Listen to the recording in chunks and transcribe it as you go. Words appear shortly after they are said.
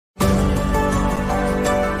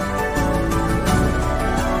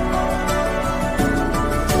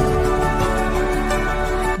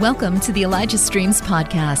Welcome to the Elijah Streams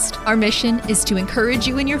podcast. Our mission is to encourage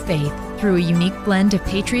you in your faith through a unique blend of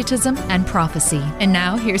patriotism and prophecy. And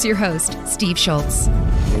now, here's your host, Steve Schultz.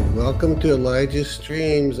 Welcome to Elijah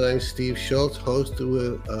Streams. I'm Steve Schultz, host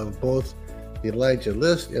of both the Elijah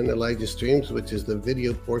List and Elijah Streams, which is the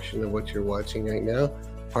video portion of what you're watching right now.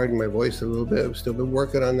 Pardon my voice a little bit. I've still been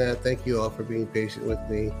working on that. Thank you all for being patient with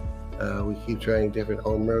me. We keep trying different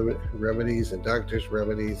home remedies and doctor's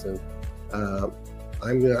remedies, and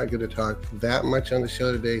I'm not going to talk that much on the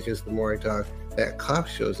show today, because the more I talk, that cough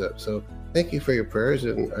shows up. So thank you for your prayers,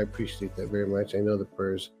 and I appreciate that very much. I know the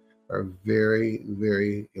prayers are very,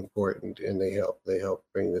 very important, and they help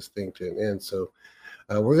bring this thing to an end. So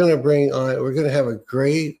we're going to have a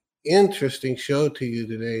great, interesting show for you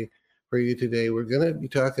today. We're going to be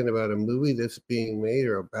talking about a movie that's being made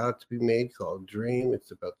or about to be made called Dream. It's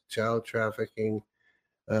about the child-trafficking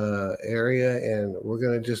area, and we're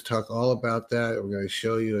going to just talk all about that. We're going to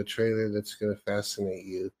show you a trailer that's going to fascinate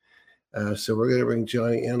you. So we're going to bring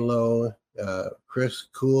Johnny Enlow, Chris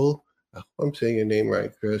Kuehl. I'm saying your name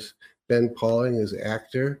right, Chris. Ben Pauling is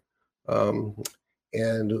actor. And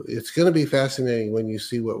it's going to be fascinating when you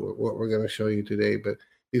see what we're going to show you today. But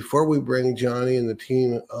before we bring Johnny and the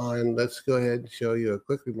team on, let's go ahead and show you a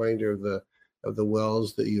quick reminder of the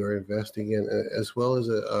wells that you are investing in, as well as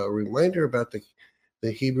a reminder about the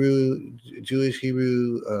Jewish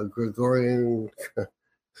Hebrew Gregorian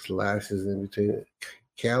slashes in between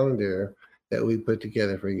calendar that we put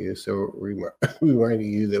together for you. So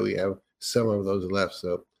reminding you that we have some of those left.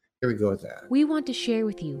 So here we go with that. We want to share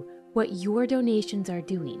with you what your donations are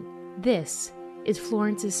doing. This is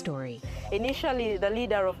Florence's story. Initially, the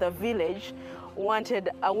leader of the village wanted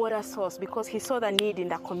a water source because he saw the need in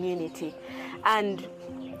the community. And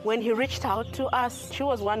when he reached out to us, she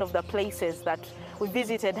was one of the places that we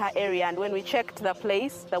visited her area, and when we checked the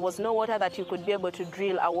place, there was no water that you could be able to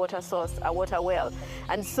drill a water source, a water well.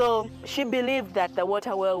 And so she believed that the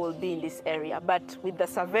water well will be in this area. But with the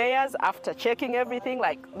surveyors, after checking everything,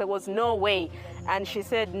 there was no way. And she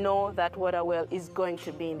said, no, that water well is going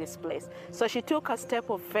to be in this place. So she took a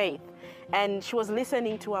step of faith, and she was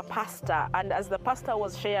listening to a pastor. And as the pastor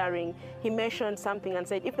was sharing, he mentioned something and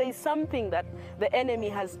said, if there is something that the enemy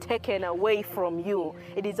has taken away from you,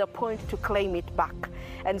 it is a point to claim it back.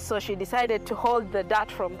 And so she decided to hold the dirt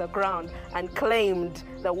from the ground and claimed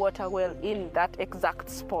the water well in that exact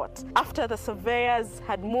spot. After the surveyors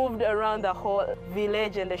had moved around the whole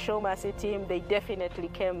village and the Show Mercy team, they definitely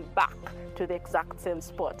came back to the exact same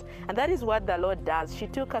spot. And that is what the Lord does. She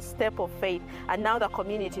took a step of faith, and now the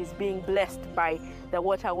community is being blessed by the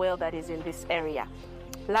water well that is in this area.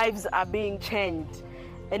 Lives are being changed.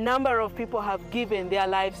 A number of people have given their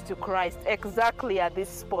lives to Christ exactly at this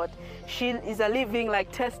spot. She is a living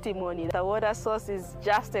testimony. The water source is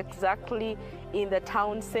just exactly in the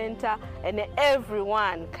town center, and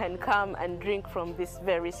everyone can come and drink from this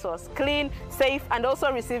very source. Clean, safe, and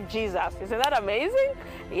also receive Jesus. Isn't that amazing?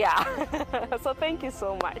 Yeah. So thank you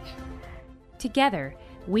so much. Together,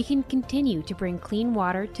 we can continue to bring clean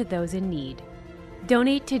water to those in need.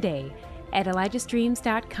 Donate today at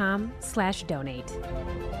ElijahStreams.com/donate.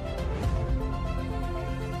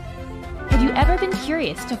 Have you ever been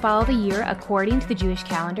curious to follow the year according to the Jewish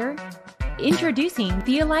calendar? Introducing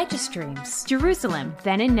the Elijah Streams, Jerusalem,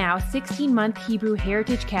 then and now 16-month Hebrew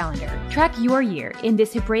heritage calendar. Track your year in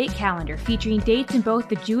this Hebraic calendar featuring dates in both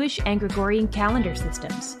the Jewish and Gregorian calendar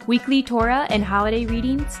systems, weekly Torah and holiday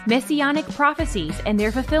readings, messianic prophecies and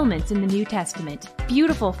their fulfillments in the New Testament,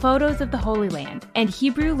 beautiful photos of the Holy Land, and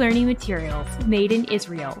Hebrew learning materials made in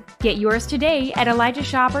Israel. Get yours today at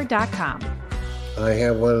ElijahShopper.com. I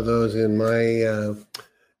have one of those in my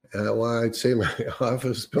I'd say my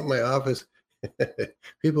office, but my office,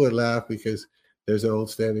 people would laugh because there's an old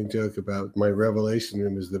standing joke about my revelation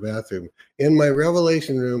room is the bathroom. In my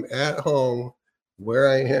revelation room at home, where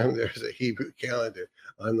I am, there's a Hebrew calendar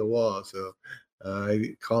on the wall. So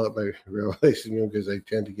I call it my revelation room because I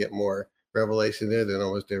tend to get more revelation there than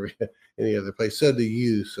almost any other place. So do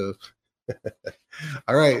you. So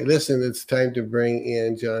all right, listen, it's time to bring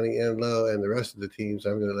in Johnny Enlow and the rest of the teams.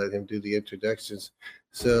 I'm going to let him do the introductions.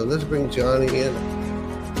 So let's bring Johnny in.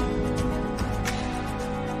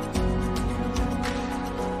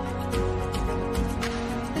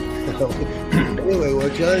 Anyway, well,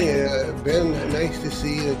 Johnny, Ben, nice to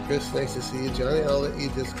see you. Chris, nice to see you. Johnny, I'll let you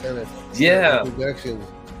just kind of introductions.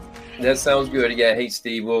 That sounds good. Yeah, hey,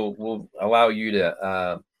 Steve, we'll allow you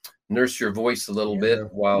to nurse your voice a little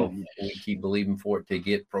bit while we keep believing for it to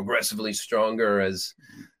get progressively stronger as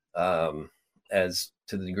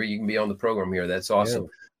to the degree you can be on the program here. That's awesome. Yeah.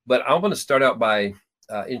 But I want to start out by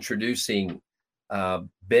introducing Ben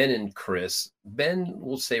and Chris. Ben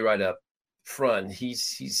will say right up front,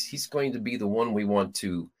 he's going to be the one we want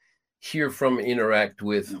to hear from, interact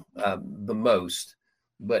with the most.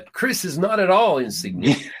 But Chris is not at all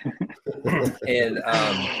insignificant. And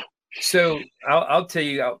so I'll tell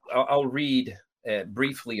you, I'll read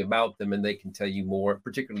briefly about them, and they can tell you more,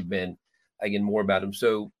 particularly Ben, again, more about him.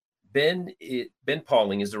 So Ben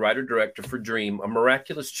Pauling is the writer-director for Dream, a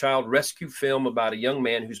miraculous child rescue film about a young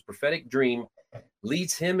man whose prophetic dream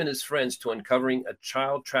leads him and his friends to uncovering a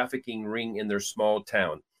child trafficking ring in their small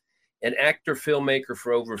town. An actor filmmaker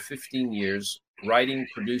for over 15 years, writing,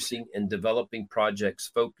 producing, and developing projects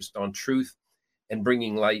focused on truth and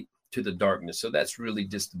bringing light to the darkness. So that's really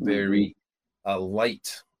just a very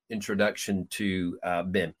light introduction to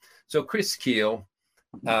Ben. So Chris Kuehl,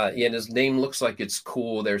 and his name looks like it's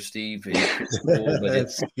cool there, Steve. It's cool, but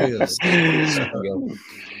it's Chris Kuehl.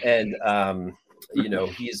 And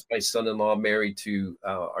he is my son-in-law, married to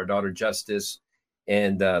our daughter Justice.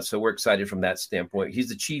 And so we're excited from that standpoint. He's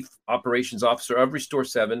the chief operations officer of Restore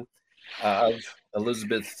 7, of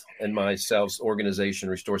Elizabeth and myself's organization,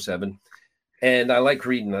 Restore 7. And I like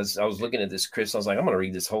reading. As I was looking at this, Chris, I was like, I'm going to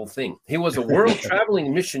read this whole thing. He was a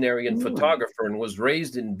world-traveling missionary and photographer and was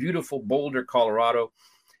raised in beautiful Boulder, Colorado.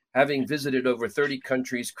 Having visited over 30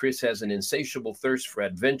 countries, Chris has an insatiable thirst for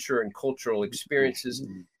adventure and cultural experiences.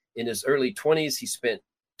 In his early 20s, he spent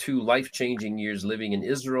 2 life-changing years living in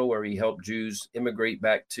Israel, where he helped Jews immigrate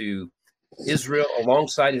back to Israel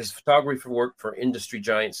alongside his photography work for industry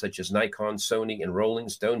giants such as Nikon, Sony, and Rolling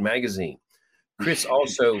Stone magazine. Chris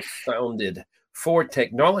also founded 4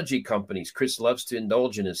 technology companies. Chris loves to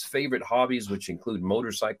indulge in his favorite hobbies, which include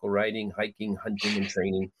motorcycle riding, hiking, hunting, and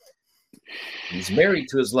training. He's married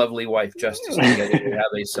to his lovely wife, Justice. Together they have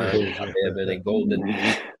a son, and a golden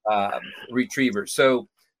retriever. So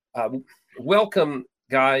welcome,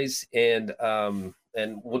 guys, and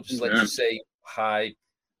we'll just let you say hi,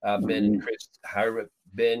 Ben and Chris. Hi,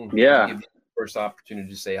 Ben. Yeah. Give you the first opportunity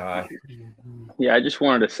to say hi. Yeah, I just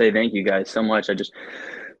wanted to say thank you guys so much. I just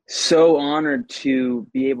so honored to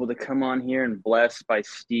be able to come on here and blessed by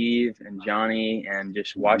Steve and Johnny, and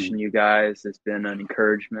just watching you guys has been an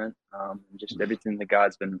encouragement. Just everything that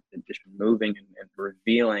God's been just moving and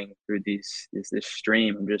revealing through this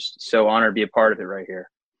stream. I'm just so honored to be a part of it right here.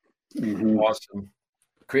 Awesome.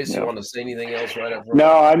 Chris, you want to say anything else right up front? No,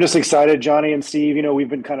 I'm just excited, Johnny and Steve. We've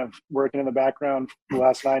been kind of working in the background for the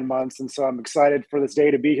last 9 months. And so I'm excited for this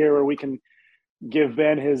day to be here where we can give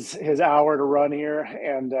Ben his hour to run here,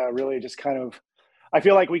 and really just kind of, I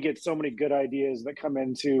feel like we get so many good ideas that come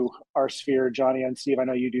into our sphere, Johnny and Steve. I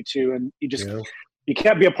know you do too. And you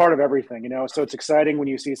can't be a part of everything, so it's exciting when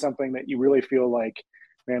you see something that you really feel like,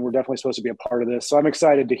 man, we're definitely supposed to be a part of this. So I'm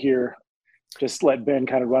excited to hear, just let Ben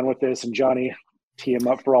kind of run with this, and Johnny tee him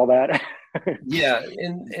up for all that. Yeah.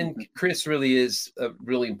 And Chris really is a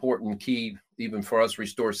really important key, even for us,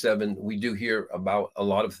 Restore 7. We do hear about a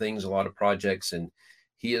lot of things, a lot of projects, and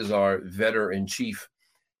he is our veteran chief.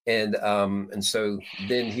 And so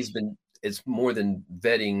then it's more than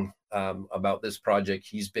vetting about this project.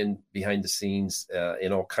 He's been behind the scenes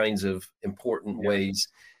in all kinds of important ways.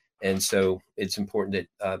 And so it's important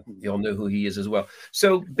that you all know who he is as well.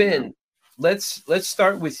 So Ben, let's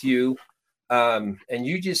start with you. And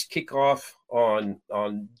you just kick off on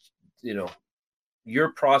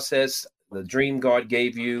your process, the dream God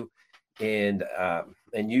gave you, and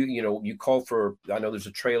you call for, I know there's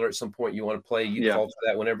a trailer at some point you want to play. You call for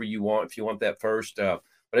that whenever you want, if you want that first. But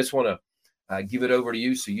I just want to give it over to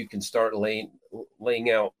you so you can start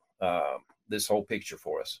laying out this whole picture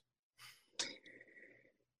for us.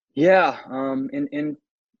 Yeah. In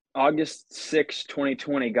August 6,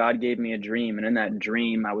 2020, God gave me a dream. And in that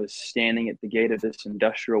dream, I was standing at the gate of this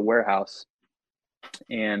industrial warehouse.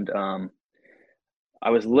 And I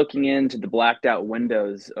was looking into the blacked out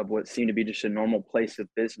windows of what seemed to be just a normal place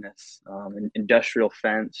of business, industrial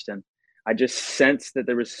fenced. And I just sensed that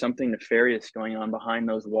there was something nefarious going on behind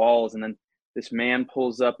those walls. And then this man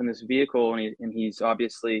pulls up in this vehicle, and he's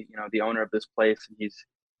obviously, the owner of this place. And he's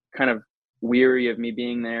kind of weary of me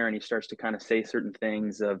being there, and he starts to kind of say certain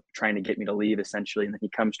things of trying to get me to leave, essentially. And then he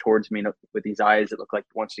comes towards me with these eyes that look like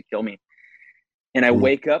he wants to kill me. And I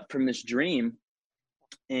wake up from this dream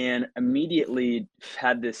and immediately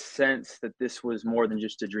had this sense that this was more than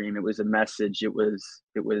just a dream. It was a message. It was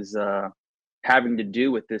having to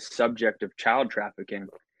do with this subject of child trafficking.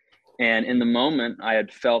 And in the moment, I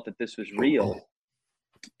had felt that this was real.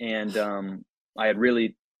 And I had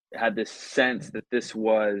really had this sense that this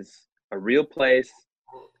was a real place,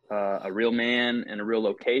 a real man, and a real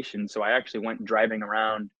location. So I actually went driving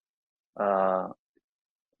around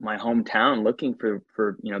my hometown looking for,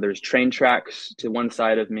 there's train tracks to one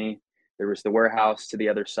side of me. There was the warehouse to the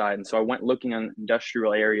other side. And so I went looking on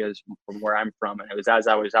industrial areas from where I'm from. And it was as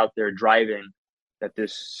I was out there driving that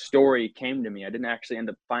this story came to me. I didn't actually end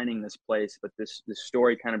up finding this place, but this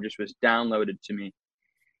story kind of just was downloaded to me.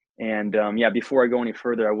 And before I go any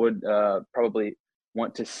further, I would probably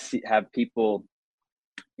want to have people,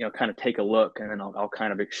 kind of take a look, and then I'll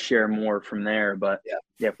kind of share more from there. But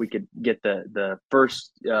if we could get the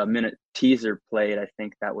first minute teaser played, I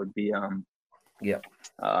think that would be a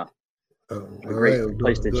great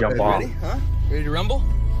place to jump off. Ready? Huh? Ready to rumble?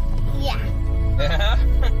 Yeah.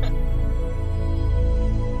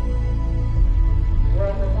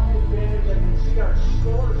 Well, from my advantage, I can see our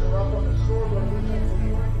scores are up on the scoreboard. We can't see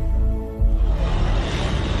right.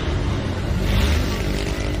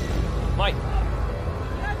 Mike,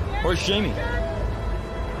 where's Jamie?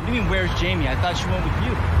 What do you mean, where's Jamie? I thought she went with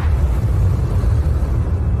you.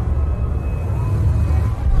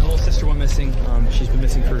 My little sister went missing. She's been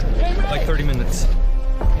missing for like 30 minutes.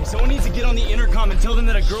 Hey, someone needs to get on the intercom and tell them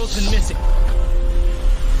that a girl's been missing.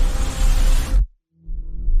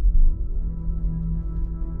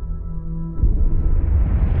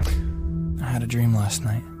 I had a dream last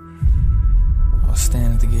night. I was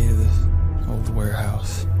standing at the gate of this old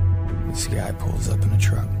warehouse. This guy pulls up in a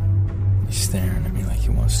truck. He's staring at me like he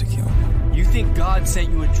wants to kill me. You think God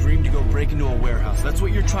sent you a dream to go break into a warehouse? That's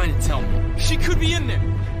what you're trying to tell me. She could be in there.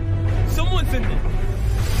 Someone's in there.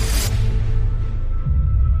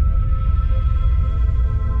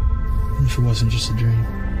 What if it wasn't just a dream?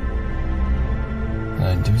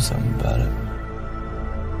 I'd do something about it.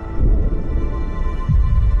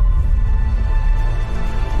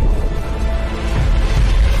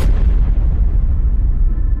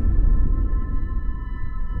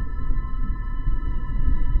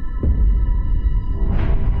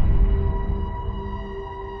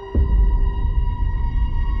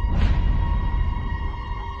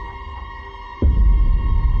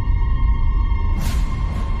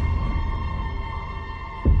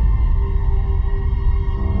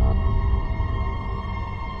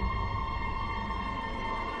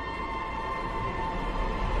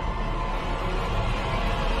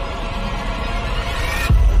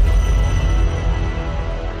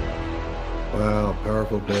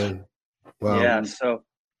 Ben. Wow. So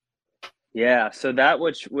that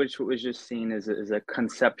which was just seen as a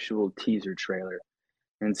conceptual teaser trailer,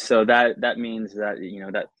 and so that means that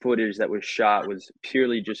that footage that was shot was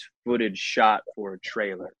purely just footage shot for a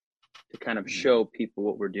trailer to kind of show people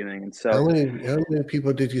what we're doing. And so how many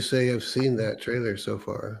people did you say have seen that trailer so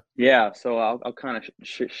far? So I'll kind of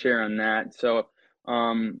share on that. So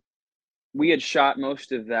we had shot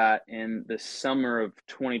most of that in the summer of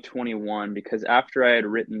 2021, because after I had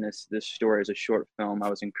written this story as a short film, I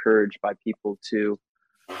was encouraged by people to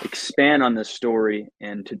expand on this story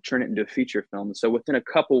and to turn it into a feature film. So within a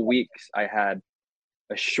couple weeks, I had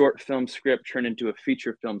a short film script turned into a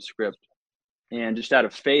feature film script, and just out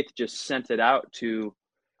of faith, just sent it out to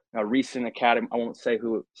a recent Academy. I won't say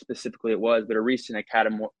who specifically it was, but a recent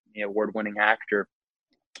Academy Award-winning actor.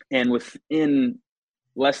 And within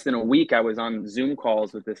less than a week, I was on Zoom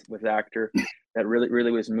calls with this actor that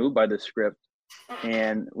really was moved by the script,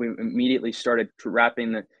 and we immediately started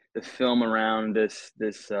wrapping the film around this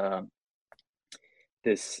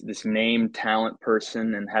named talent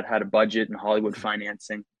person, and had a budget and Hollywood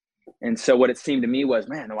financing. And so what it seemed to me was,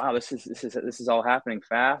 man, wow, this is all happening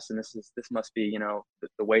fast, and this must be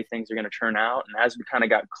the way things are going to turn out. And as we kind of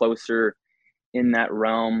got closer in that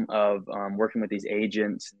realm of working with these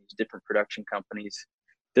agents and these different production companies,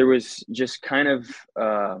 there was just kind of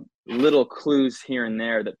little clues here and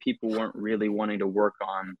there that people weren't really wanting to work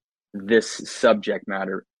on this subject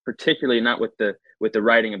matter, particularly not with the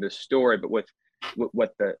writing of the story, but with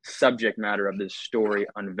what the subject matter of this story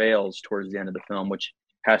unveils towards the end of the film, which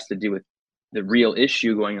has to do with the real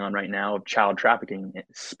issue going on right now of child trafficking,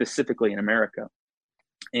 specifically in America.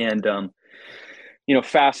 And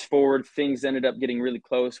fast forward, things ended up getting really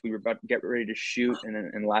close. We were about to get ready to shoot, and then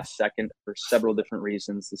in the last second, for several different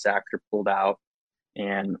reasons, this actor pulled out,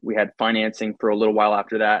 and we had financing for a little while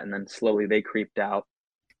after that, and then slowly they creeped out.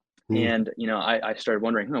 And I started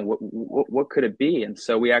wondering, what could it be? And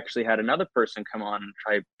so we actually had another person come on and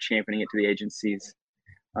try championing it to the agencies.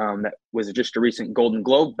 That was just a recent Golden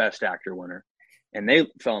Globe Best Actor winner, and they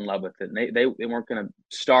fell in love with it. And they weren't going to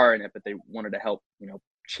star in it, but they wanted to help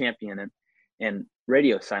champion it. And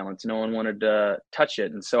radio silence, no one wanted to touch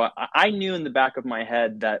it. And so I knew in the back of my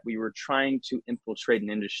head that we were trying to infiltrate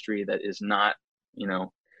an industry that is not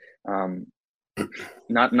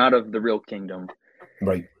not of the real kingdom.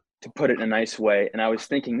 Right. to put it in a nice way. And I was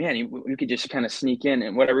thinking, man, you could just kind of sneak in.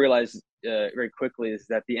 And what I realized very quickly is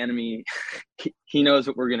that the enemy, he knows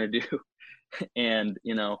what we're going to do. And,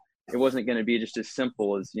 you know, it wasn't going to be just as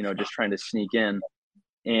simple as, you know, just trying to sneak in.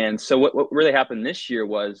 And so what really happened this year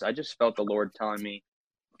was I just felt the Lord telling me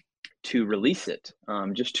to release it,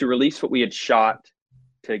 just to release what we had shot,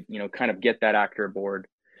 to, you know, kind of get that actor aboard.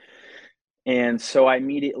 And so I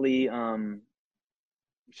immediately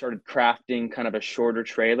started crafting kind of a shorter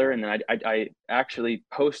trailer, and then I actually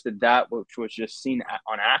posted that, which was just seen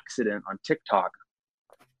on accident on TikTok.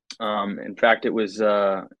 In fact, it was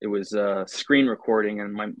a screen recording,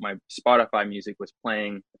 and my Spotify music was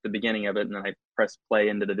playing at the beginning of it, and then I pressed play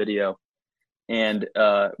into the video. And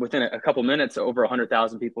within a couple minutes, over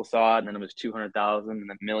 100,000 people saw it, and then it was 200,000, and then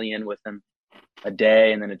 1 million within a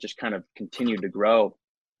day, and then it just kind of continued to grow.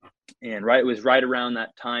 And it was right around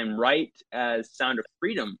that time, right as Sound of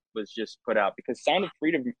Freedom was just put out, because Sound of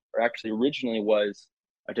Freedom actually originally was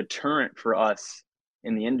a deterrent for us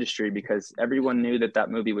in the industry, because everyone knew that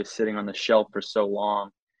movie was sitting on the shelf for so long.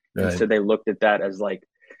 Right. And so they looked at that as like,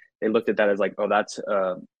 oh, that's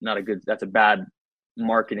that's a bad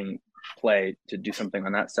marketing play to do something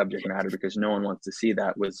on that subject matter, because no one wants to see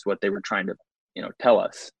that, was what they were trying to, you know, tell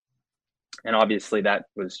us. And obviously that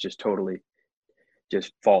was just totally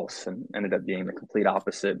just false, and ended up being the complete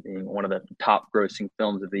opposite, being one of the top grossing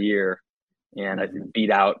films of the year. And I beat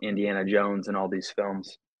out Indiana Jones and all these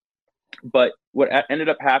films. But what ended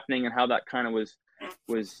up happening, and how that kind of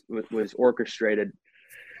was orchestrated,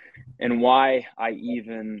 and why I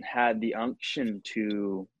even had the unction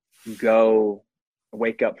to go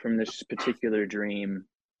wake up from this particular dream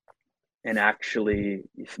and actually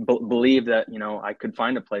believe that, you know, I could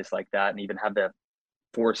find a place like that, and even have the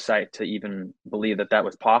foresight to even believe that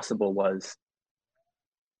was possible, was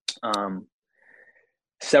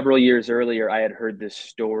several years earlier I had heard this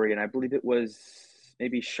story, and I believe it was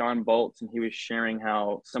maybe Sean Boltz, and he was sharing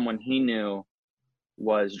how someone he knew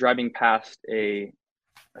was driving past I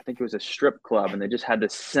think it was a strip club, and they just had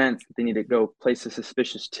this sense that they need to go place a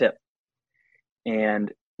suspicious tip.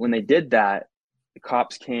 And when they did that, the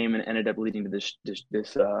cops came, and ended up leading to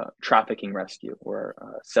this trafficking rescue, where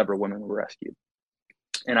several women were rescued.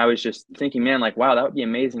 And I was just thinking, man, like, wow, that would be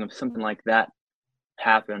amazing if something like that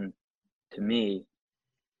happened to me.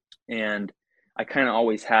 And I kind of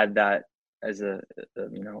always had that as a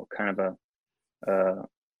you know, kind of a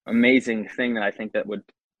amazing thing, that I think that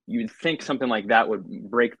you'd think something like that would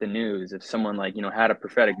break the news if someone, like, you know, had a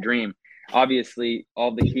prophetic dream. Obviously,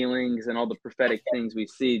 all the healings and all the prophetic things we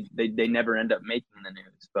see, they never end up making the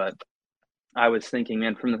news. But I was thinking,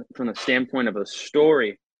 man, from the standpoint of a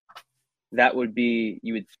story, that would be,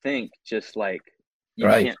 you would think, just like, you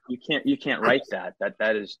can't write that.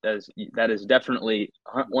 That is definitely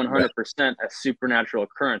 100% a supernatural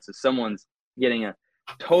occurrence. If someone's getting a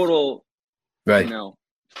total, you know,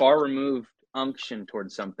 far removed unction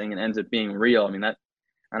towards something, and ends up being real. I mean, that,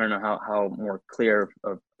 I don't know how more clear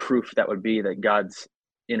of proof that would be that God's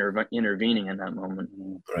intervening in that moment.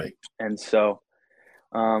 Right. And so,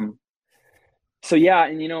 so yeah,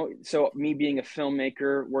 and, you know, so me being a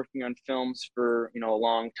filmmaker, working on films for, you know, a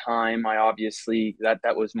long time, I obviously, that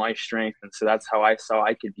was my strength. And so that's how I saw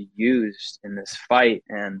I could be used in this fight.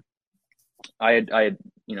 And I had,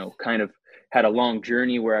 you know, kind of had a long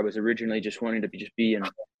journey where I was originally just wanting to be in,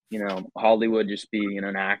 you know, Hollywood, just be, you know,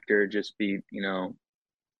 an actor, just be, you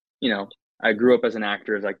know, I grew up as an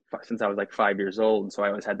actor since I was like 5 years old. And so I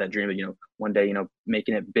always had that dream of, you know, one day, you know,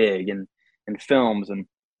 making it big in films. And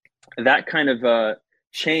that kind of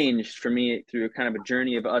changed for me through kind of a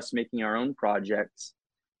journey of us making our own projects.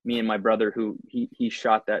 Me and my brother, who he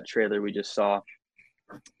shot that trailer we just saw.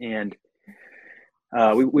 And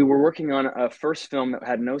we were working on a first film that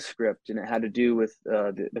had no script, and it had to do with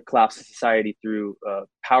the collapse of society through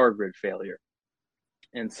power grid failure.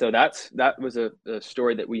 And so that was a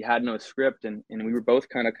story that we had no script, and we were both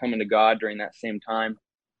kind of coming to God during that same time.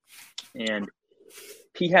 And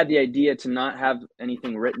he had the idea to not have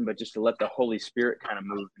anything written, but just to let the Holy Spirit kind of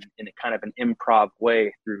move in a kind of an improv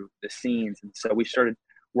way through the scenes. And so we started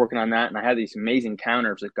working on that, and I had these amazing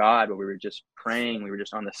encounters with God where we were just praying. We were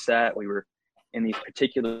just on the set. We were in these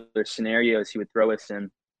particular scenarios he would throw us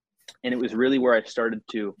in. And it was really where I started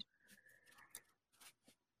to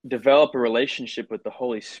develop a relationship with the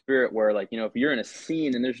Holy Spirit, where, like, you know, if you're in a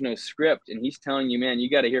scene and there's no script and he's telling you, man, you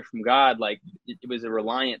got to hear from God, like, it was a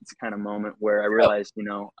reliance kind of moment where I realized, you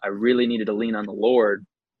know, I really needed to lean on the Lord.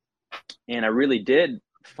 And I really did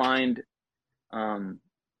find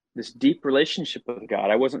this deep relationship with God.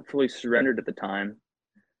 I wasn't fully surrendered at the time,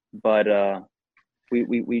 but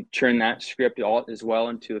we turned that script all as well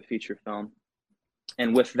into a feature film.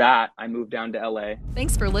 And with that, I moved down to LA.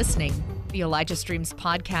 Thanks for listening. The Elijah Streams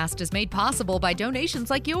podcast is made possible by donations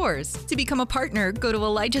like yours. To become a partner, go to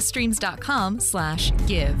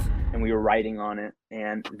ElijahStreams.com/give. And we were writing on it.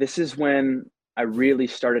 And this is when I really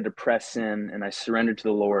started to press in, and I surrendered to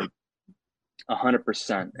the Lord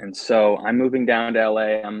 100%. And so I'm moving down to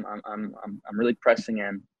LA. I'm really pressing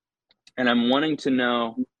in, and I'm wanting to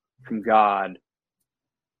know from God,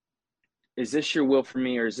 is this your will for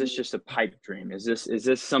me, or is this just a pipe dream? Is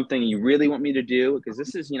this something you really want me to do? Because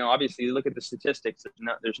this is, obviously you look at the statistics,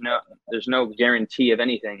 there's no guarantee of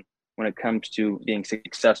anything when it comes to being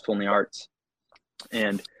successful in the arts.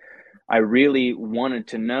 And I really wanted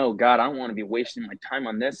to know, God, I don't want to be wasting my time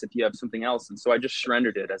on this if you have something else. And so I just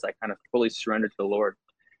surrendered it as I kind of fully surrendered to the Lord.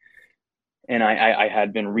 And I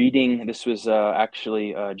had been reading, this was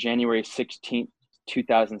actually January 16th,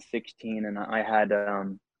 2016. And I had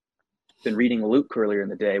been reading Luke earlier in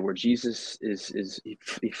the day, where Jesus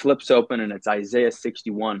he flips open and it's Isaiah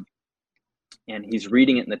 61. And he's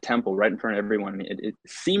reading it in the temple right in front of everyone. It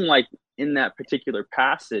seemed like in that particular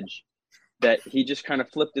passage that he just kind of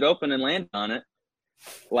flipped it open and landed on it,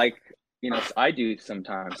 like, I do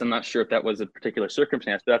sometimes. I'm not sure if that was a particular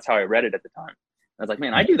circumstance, but that's how I read it at the time. I was like,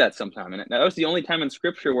 man, I do that sometime. And that was the only time in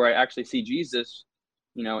scripture where I actually see Jesus,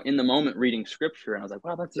 in the moment reading scripture. And I was like,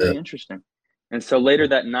 wow, that's very interesting. And so later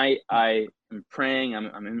that night, I am praying.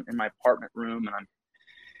 I'm in my apartment room, and I'm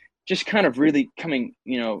just kind of really coming,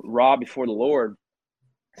 raw before the Lord,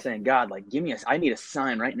 saying, God, like, I need a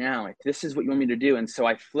sign right now. Like, this is what you want me to do. And so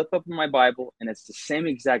I flip up my Bible, and it's the same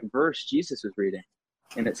exact verse Jesus was reading.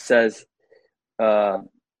 And it says, the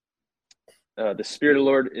Spirit of the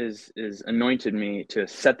Lord is anointed me to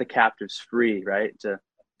set the captives free, right? To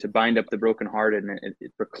bind up the brokenhearted, and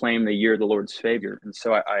it proclaim the year of the Lord's favor. And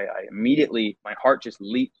so I immediately, my heart just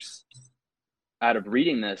leaps out of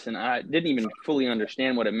reading this. And I didn't even fully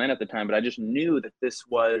understand what it meant at the time, but I just knew that this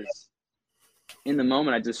was, in the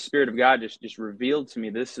moment, the Spirit of God just revealed to me,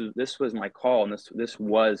 this was my call, and this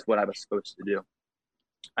was what I was supposed to do.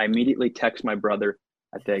 I immediately text my brother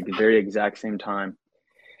at the very exact same time.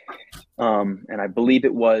 And I believe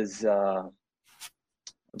that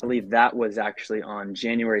was actually on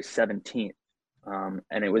January 17th.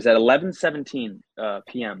 And it was at 11:17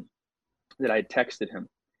 p.m. that I texted him.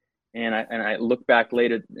 And I look back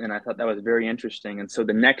later, and I thought that was very interesting. And so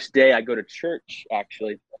the next day I go to church,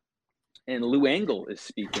 actually, and Lou Engle is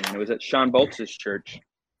speaking. And it was at Sean Boltz's church.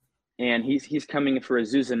 And he's coming for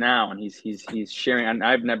Azusa Now, and he's sharing. And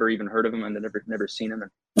I've never even heard of him, and I've never seen him.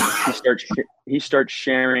 And he starts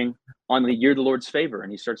sharing on the year of the Lord's favor,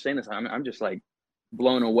 and he starts saying this. I'm just like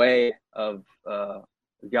blown away of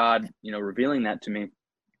God, revealing that to me.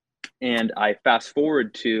 And I fast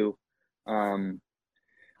forward to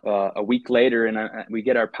a week later, and we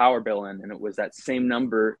get our power bill in, and it was that same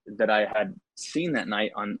number that I had seen that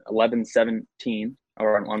night on 11/17,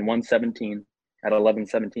 or on 1/17 at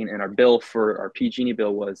 11/17, and our bill for our PG&E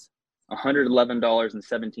bill was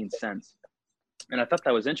 $111.17. And I thought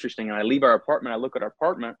that was interesting. And I leave our apartment. I look at our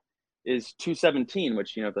apartment is 217,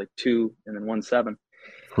 which, like 2 and then 17.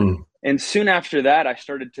 And soon after that, I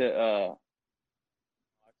started to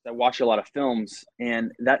I watch a lot of films,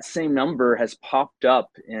 and that same number has popped up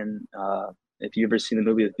in if you've ever seen the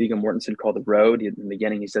movie with Viggo Mortensen called The Road. In the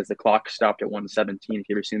beginning, he says the clock stopped at 117. If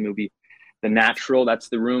you've ever seen the movie The Natural, that's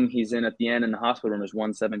the room he's in at the end in the hospital room, is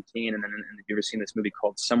 117. And then if you've ever seen this movie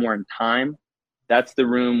called Somewhere in Time, that's the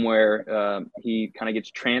room where he kind of gets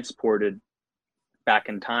transported back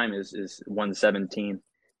in time, is 117.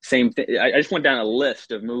 Same thing. I just went down a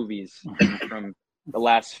list of movies from the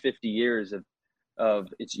last 50 years of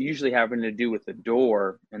it's usually having to do with the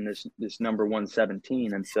door and this number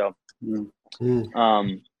 117. And so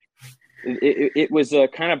it was a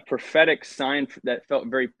kind of prophetic sign that felt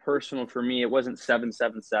very personal for me. It wasn't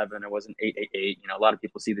 777, it wasn't 888. A lot of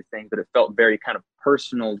people see the thing, but it felt very kind of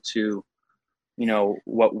personal to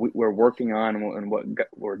what we're working on and what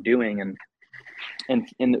we're doing. And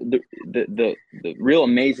the real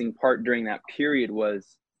amazing part during that period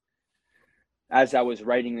was, as I was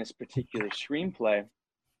writing this particular screenplay,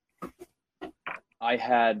 I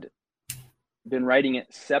had been writing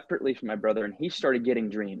it separately from my brother, and he started getting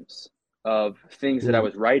dreams of things that I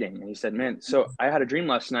was writing. And he said, man, so I had a dream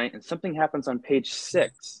last night, and something happens on page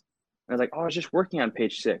 6. And I was like, oh, I was just working on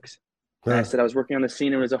page 6. And I said, I was working on the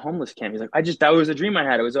scene, and it was a homeless camp. He's like, that was a dream I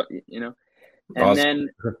had. It was, and awesome. Then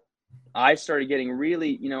I started getting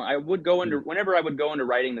really, I would go into, whenever I would go into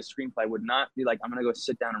writing the screenplay, I would not be like, I'm going to go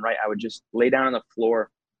sit down and write. I would just lay down on the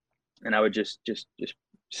floor, and I would just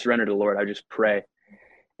surrender to the Lord. I would just pray.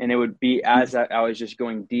 And it would be as I was just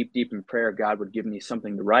going deep in prayer, God would give me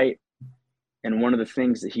something to write. And one of the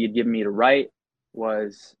things that he had given me to write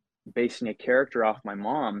was basing a character off my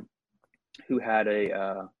mom, who had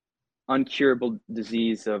a uncurable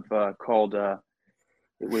disease of called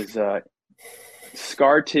it was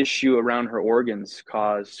scar tissue around her organs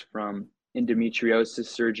caused from endometriosis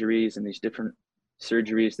surgeries and these different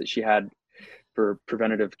surgeries that she had for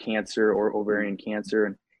preventative cancer or ovarian cancer.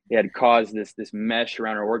 And it had caused this mesh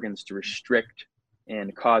around her organs to restrict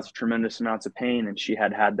and cause tremendous amounts of pain. And she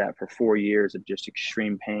had that for 4 years of just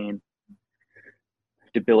extreme pain,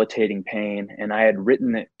 debilitating pain. And I had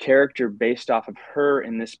written the character based off of her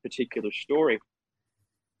in this particular story.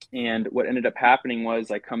 And what ended up happening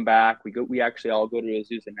was I come back, we actually all go to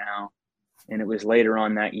Azusa now. And it was later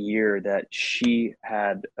on that year that she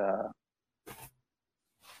had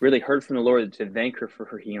really heard from the Lord to thank her for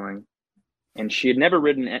her healing. And she had never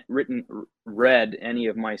read any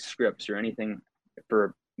of my scripts or anything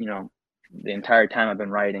for, the entire time I've been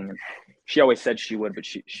writing. And she always said she would, but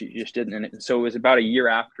she just didn't. And so it was about a year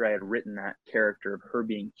after I had written that character of her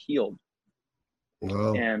being healed.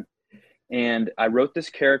 Wow. And I wrote this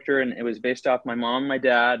character, and it was based off my mom and my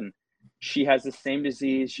dad. And she has the same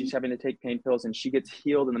disease. She's having to take pain pills, and she gets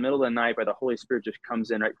healed in the middle of the night by the Holy Spirit. Just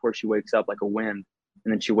comes in right before she wakes up like a wind.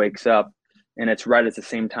 And then she wakes up, and it's right at the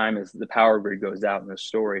same time as the power grid goes out in the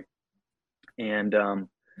story. And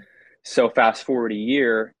so fast forward a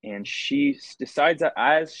year, and she decides that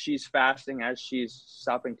as she's fasting, as she's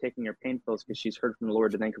stopping taking her pain pills because she's heard from the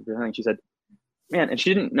Lord to thank her for healing, she said, man, and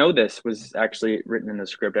she didn't know this was actually written in the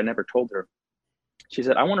script. I never told her. She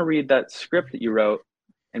said, I want to read that script that you wrote,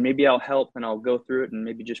 and maybe I'll help and I'll go through it and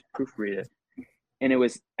maybe just proofread it. And it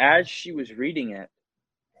was as she was reading it,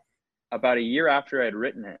 about a year after I had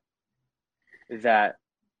written it, that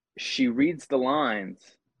she reads the lines,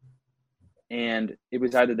 and it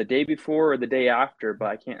was either the day before or the day after, but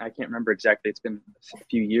I can't remember exactly. It's been a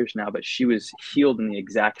few years now, but she was healed in the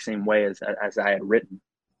exact same way as I had written.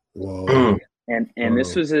 Whoa. And Whoa.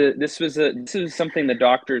 this was something the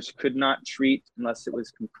doctors could not treat unless it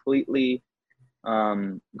was completely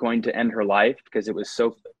going to end her life, because it was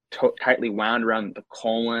so tightly wound around the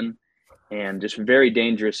colon, and just very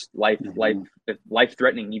dangerous,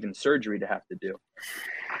 life-threatening even surgery to have to do.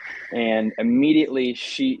 And immediately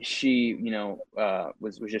she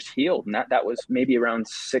was just healed. And that was maybe around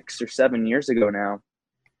 6 or 7 years ago now.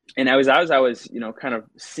 And as I was, kind of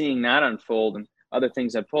seeing that unfold and other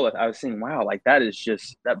things unfold, I was saying, wow, like that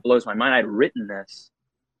blows my mind. I'd written this,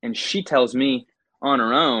 and she tells me on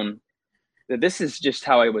her own that this is just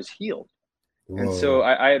how I was healed. Whoa. And so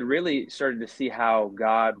I had really started to see how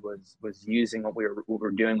God was using what we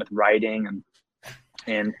were doing with writing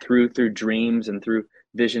and through dreams and through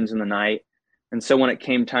visions in the night. And so when it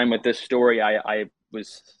came time with this story, I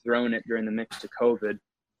was thrown it during the mix of COVID,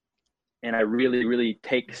 and I really, really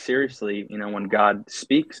take seriously, when God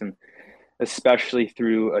speaks, and especially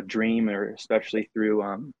through a dream, or especially through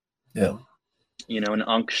an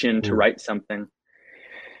unction to write something.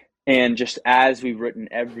 And just as we've written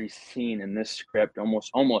every scene in this script,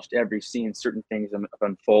 almost every scene, certain things have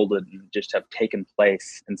unfolded and just have taken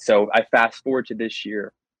place. And so I fast forward to this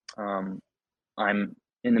year. I'm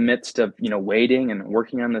in the midst of, waiting and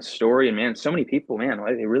working on this story. And man, so many people,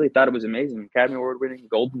 they really thought it was amazing. Academy Award winning,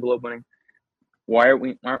 Golden Globe winning. Why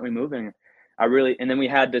aren't we moving? And then we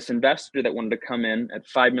had this investor that wanted to come in at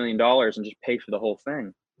 $5 million and just pay for the whole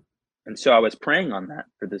thing. And so I was praying on that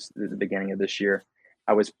for the beginning of this year.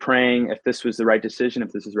 I was praying if this was the right decision,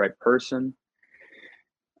 if this is the right person.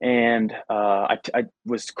 And I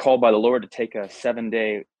was called by the Lord to take a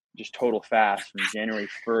 7-day just total fast from January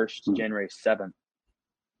 1st to January 7th.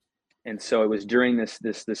 And so it was during this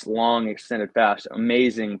long extended fast,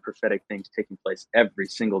 amazing prophetic things taking place every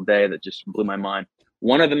single day that just blew my mind.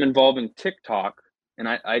 One of them involving TikTok, and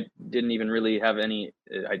I didn't even really have any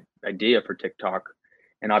idea for TikTok.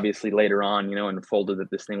 And obviously later on, unfolded that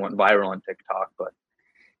this thing went viral on TikTok,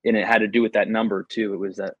 and it had to do with that number too. It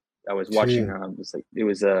was that I was watching. It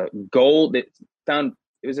was a gold. It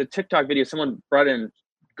was a TikTok video. Someone brought in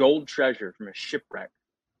gold treasure from a shipwreck,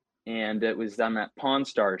 and it was on that Pawn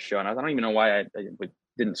Stars show. And I don't even know why I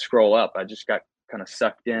didn't scroll up. I just got kind of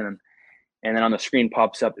sucked in, and then on the screen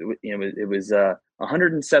pops up. It was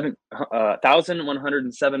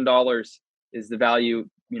 $107,107 is the value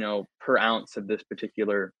per ounce of this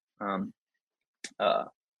particular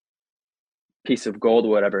piece of gold or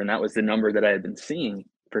whatever, and that was the number that I had been seeing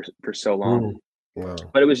for so long. Wow.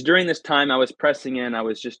 But it was during this time I was pressing in. I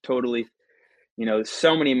was just totally,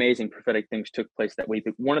 so many amazing prophetic things took place that week.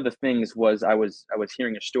 But one of the things was I was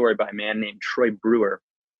hearing a story by a man named Troy Brewer,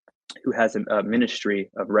 who has a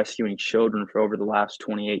ministry of rescuing children for over the last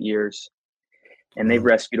 28 years. And they've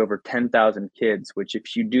rescued over 10,000 kids, which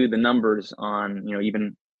if you do the numbers on,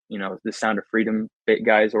 even, the Sound of Freedom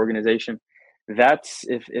guys organization, that's,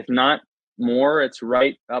 if not more, it's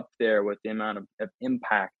right up there with the amount of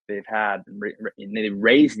impact they've had. And they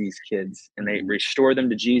raise these kids and they restore them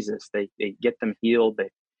to Jesus. They get them healed.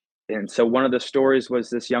 And so one of the stories was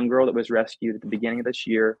this young girl that was rescued at the beginning of this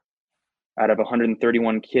year out of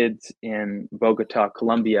 131 kids in Bogota,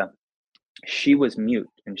 Colombia. She was mute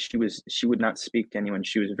and she would not speak to anyone.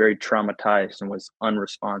 She was very traumatized and was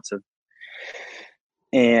unresponsive.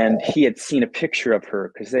 And he had seen a picture of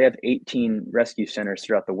her because they have 18 rescue centers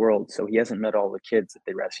throughout the world. So he hasn't met all the kids that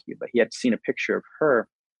they rescued, but he had seen a picture of her.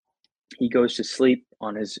 He goes to sleep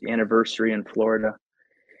on his anniversary in Florida.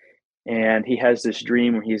 And he has this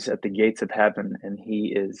dream where he's at the gates of heaven and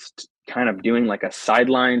he is kind of doing like a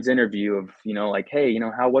sidelines interview of, like, hey,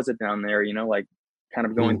 how was it down there? Like kind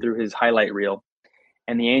of going through his highlight reel.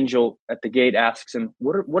 And the angel at the gate asks him,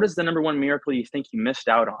 what is the number one miracle you think you missed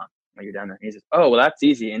out on when you're down there? And he says, oh, well, that's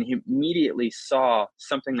easy. And he immediately saw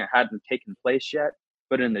something that hadn't taken place yet,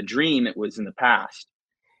 but in the dream, it was in the past.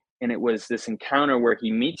 And it was this encounter where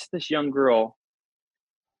he meets this young girl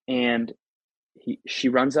and she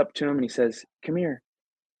runs up to him and he says, come here,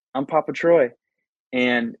 I'm Papa Troy.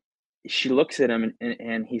 And she looks at him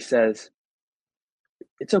and he says,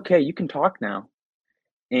 it's okay, you can talk now.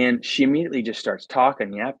 And she immediately just starts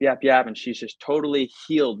talking, yap, yap, yap. And she's just totally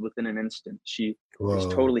healed within an instant. She is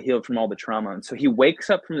totally healed from all the trauma. And so he wakes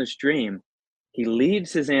up from this dream. He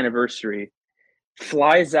leaves his anniversary,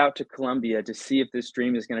 flies out to Colombia to see if this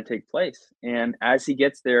dream is going to take place. And as he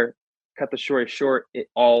gets there, cut the story short, it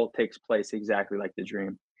all takes place exactly like the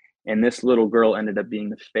dream. And this little girl ended up being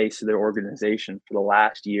the face of their organization for the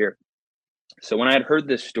last year. So when I had heard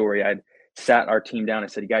this story, I'd sat our team down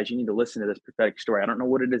and said, guys, you need to listen to this prophetic story. I don't know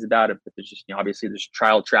what it is about it, but there's just, obviously there's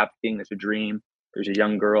child trafficking, there's a dream, there's a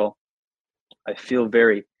young girl. I feel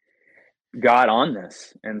very God on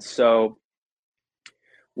this. And so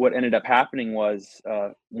what ended up happening was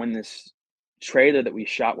when this trailer that we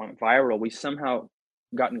shot went viral, we somehow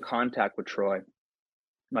got in contact with Troy.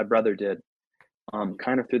 My brother did,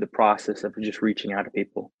 kind of through the process of just reaching out to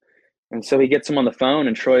people. And so he gets him on the phone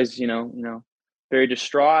and Troy's, very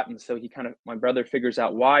distraught. And so my brother figures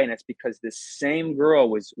out why. And it's because this same girl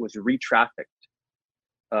was re-trafficked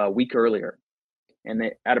a week earlier. And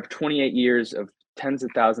they, out of 28 years of tens of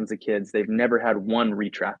thousands of kids, they've never had one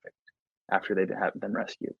re-trafficked after they've been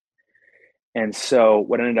rescued. And so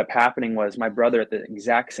what ended up happening was my brother at the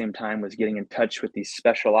exact same time was getting in touch with these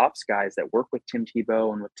special ops guys that work with Tim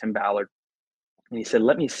Tebow and with Tim Ballard. And he said,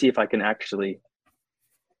 let me see if I can actually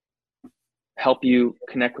help you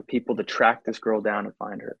connect with people to track this girl down and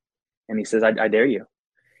find her. And he says, I dare you.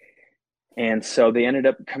 And so they ended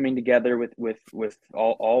up coming together with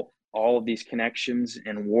all of these connections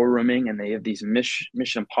and war rooming, and they have these Mission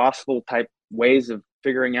Impossible type ways of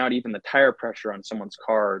figuring out even the tire pressure on someone's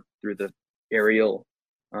car through the aerial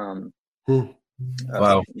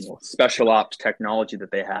special ops technology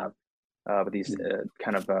that they have with these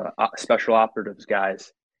special operatives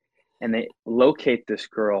guys. And they locate this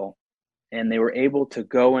girl, and they were able to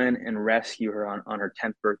go in and rescue her on her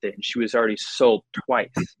 10th birthday, and she was already sold twice.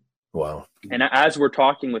 Wow. And as we're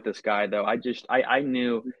talking with this guy, though, I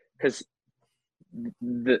knew, because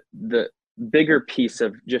the bigger piece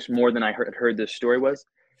of just more than I heard this story was,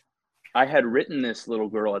 I had written this little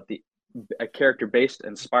girl a character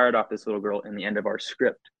inspired off this little girl in the end of our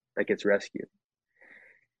script that gets rescued.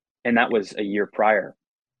 And that was a year prior.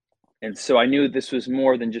 And so I knew this was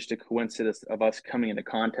more than just a coincidence of us coming into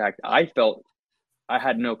contact. I felt I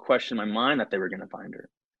had no question in my mind that they were going to find her.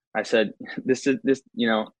 I said, this,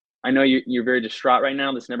 I know you're very distraught right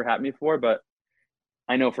now. This never happened before, but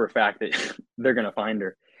I know for a fact that they're going to find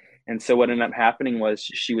her. And so what ended up happening was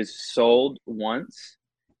she was sold once,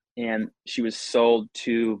 and she was sold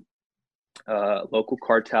to a local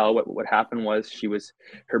cartel. What happened was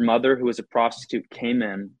her mother, who was a prostitute, came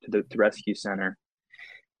in to the rescue center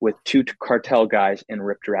with two cartel guys and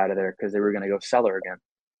ripped her out of there because they were going to go sell her again.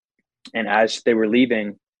 And as they were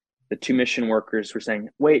leaving, the two mission workers were saying,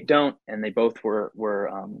 wait, don't. And they both were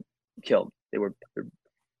killed. They were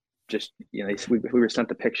just, we were sent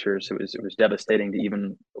the pictures. It was devastating to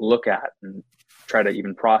even look at and try to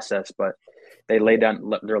even process, but they laid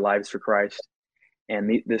down their lives for Christ.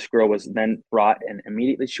 And this girl was then brought, and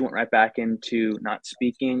immediately she went right back into not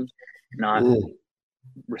speaking, not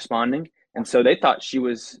responding. And so they thought she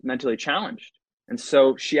was mentally challenged. And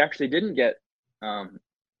so she actually didn't get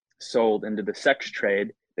sold into the sex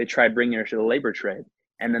trade. They tried bringing her to the labor trade,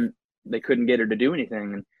 and then they couldn't get her to do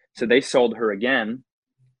anything. And so they sold her again.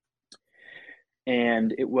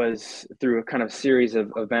 And it was through a kind of series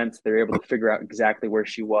of events, they were able to figure out exactly where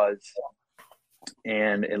she was.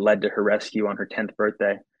 And it led to her rescue on her 10th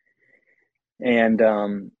birthday. And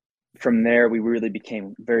from there, we really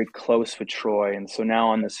became very close with Troy. And so now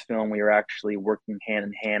on this film, we are actually working hand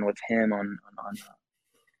in hand with him on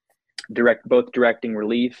both directing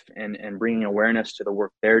relief and bringing awareness to the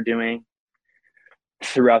work they're doing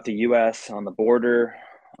throughout the U.S. on the border,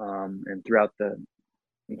 and throughout the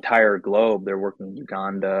entire globe. They're working in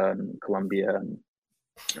Uganda and Colombia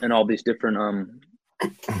and all these different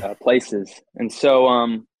places. And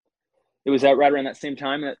so it was right around that same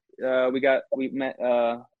time that we met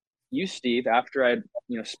you, Steve. After I'd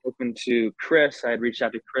spoken to Chris, I had reached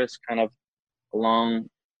out to Chris kind of a long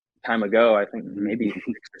time ago. I think maybe 6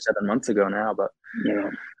 or 7 months ago now.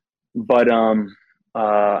 And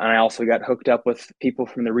I also got hooked up with people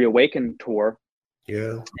from the Reawaken tour.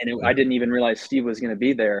 Yeah. And I didn't even realize Steve was going to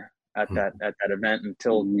be there at that event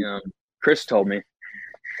until Chris told me,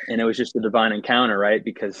 and it was just a divine encounter, right?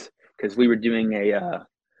 Because we were doing an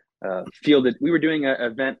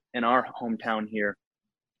event in our hometown here.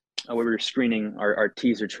 We were screening our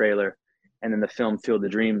teaser trailer, and then the film Field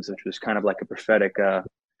of Dreams, which was kind of like a prophetic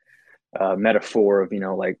metaphor of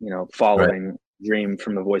following right. Dream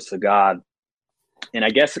from the voice of God. And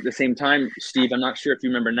I guess at the same time, Steve, I'm not sure if you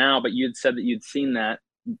remember now, but you had said that you'd seen that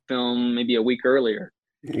film maybe a week earlier.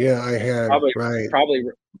 Yeah, I had.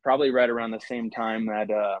 Probably right around the same time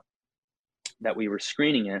that we were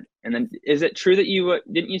screening it. And then, is it true that you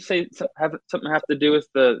didn't you say have to do with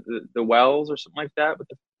the wells or something like that, with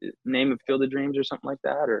the name of Field of Dreams or something like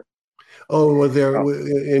that, or? Oh, well, there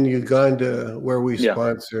in Uganda where we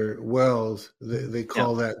sponsor wells, they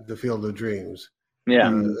call that the Field of Dreams.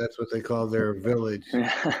 Yeah, that's what they call their village,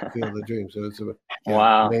 Field of Dreams. So it's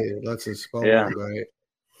wow, lots of spelling,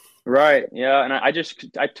 right? Yeah, and I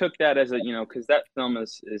took that as because that film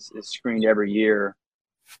is screened every year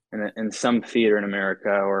in some theater in America,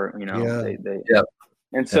 or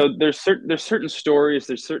And so there's certain stories,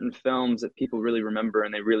 there's certain films that people really remember,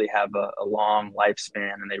 and they really have a long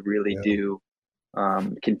lifespan, and they really do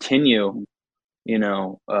continue,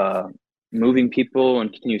 moving people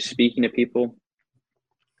and continue speaking to people.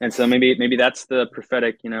 And so maybe that's the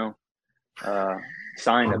prophetic, sign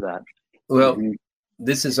of that. Well,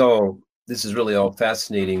 this is really all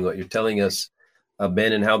fascinating what you're telling us,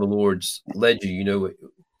 Ben, and how the Lord's led you.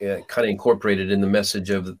 Kind of incorporated in the message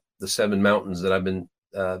of the 7 mountains that I've been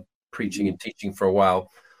preaching and teaching for a while.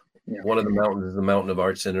 Yeah. One of the mountains is the mountain of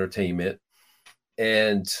arts and entertainment,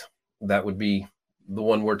 and that would be the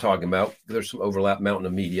one we're talking about. There's some overlap, mountain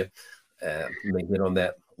of media. We may hit on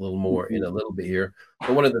that a little more in a little bit here.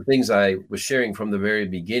 But one of the things I was sharing from the very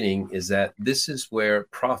beginning is that this is where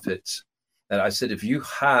prophets, that I said, if you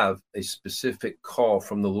have a specific call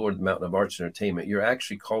from the Lord, the mountain of arts and entertainment, you're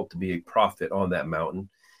actually called to be a prophet on that mountain.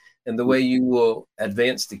 And the way you will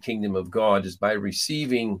advance the kingdom of God is by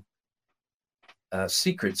receiving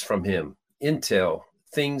secrets from him, intel,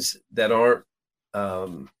 things that aren't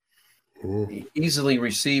easily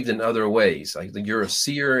received in other ways. Like you're a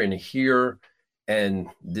seer and a hearer, and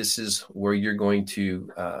this is where you're going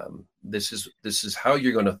to, this is how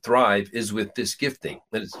you're going to thrive, is with this gifting.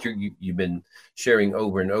 You've been sharing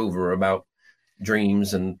over and over about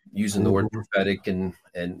dreams and using the word prophetic and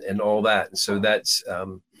all that. And so that's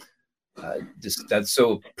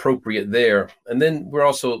so appropriate there. And then we're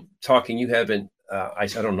also talking, you haven't, I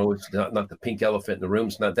don't know, it's not the pink elephant in the room.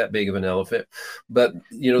 It's not that big of an elephant, but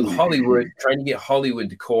Hollywood, trying to get Hollywood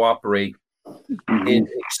to cooperate in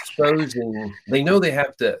exposing, they know they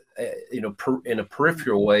have to, in a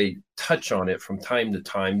peripheral way, touch on it from time to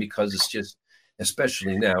time, because it's just,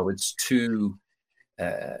 especially now, it's too,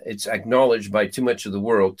 it's acknowledged by too much of the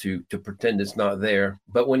world to pretend it's not there.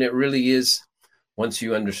 But when it really is, once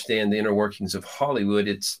you understand the inner workings of Hollywood,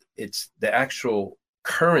 it's the actual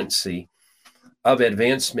currency of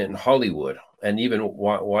advancement in Hollywood. And even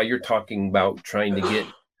while you're talking about trying to get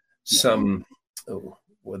some,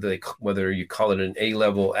 whether you call it an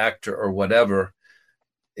A-level actor or whatever,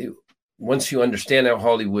 once you understand how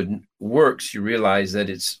Hollywood works, you realize that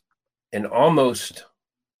it's an almost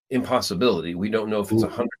impossibility. We don't know if it's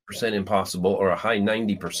 100% impossible or a high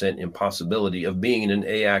 90% impossibility of being an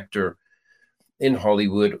A actor in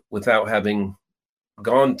Hollywood without having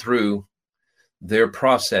gone through their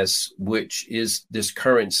process, which is this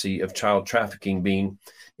currency of child trafficking being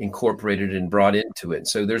incorporated and brought into it.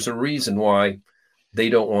 So there's a reason why they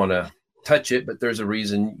don't want to touch it, but there's a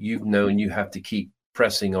reason you've known you have to keep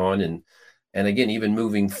pressing on. And again, even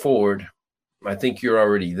moving forward, I think you're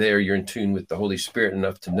already there. You're in tune with the Holy Spirit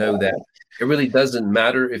enough to know that it really doesn't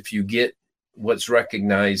matter if you get what's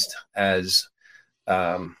recognized as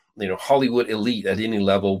Hollywood elite at any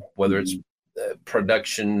level, whether it's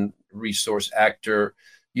production, resource, actor.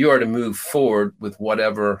 You are to move forward with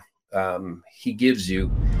whatever he gives you.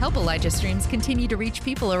 Help Elijah Streams continue to reach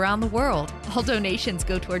people around the world. All donations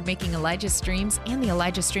go toward making Elijah Streams and the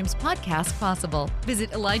Elijah Streams podcast possible.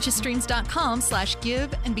 Visit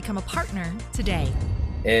ElijahStreams.com/give and become a partner today.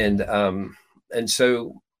 And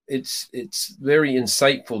so it's very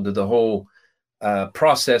insightful to the whole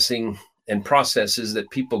processing and processes that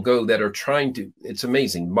people go that are trying to. It's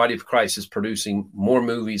amazing. Body of Christ is producing more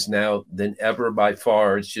movies now than ever by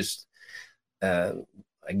far. It's just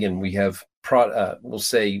again, we have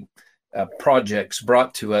projects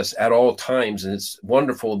brought to us at all times, and it's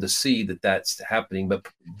wonderful to see that that's happening. But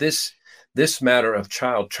this matter of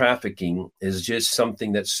child trafficking is just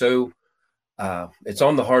something that's so it's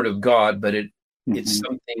on the heart of God, but it's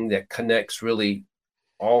something that connects really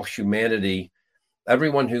all humanity.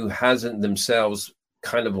 Everyone who hasn't themselves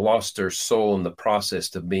kind of lost their soul in the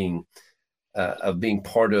process of being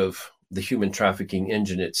part of the human trafficking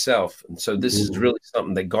engine itself. And so this is really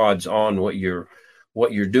something that God's on what you're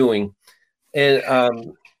doing.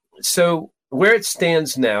 And so where it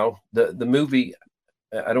stands now, the movie,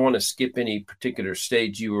 I don't want to skip any particular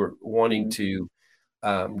stage you were wanting to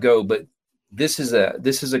go, but this is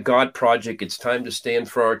a God project. It's time to stand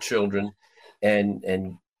for our children,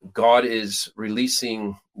 and God is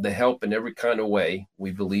releasing the help in every kind of way.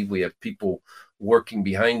 We believe we have people working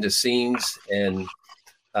behind the scenes and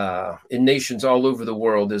in nations all over the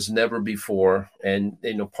world as never before. And,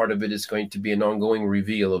 part of it is going to be an ongoing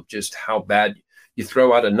reveal of just how bad. You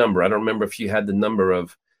throw out a number. I don't remember if you had the number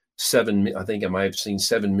of 7, I think I might have seen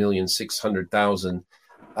 7,600,000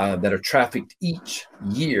 that are trafficked each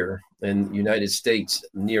year in the United States,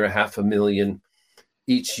 near 500,000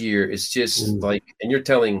 each year. It's just like, and you're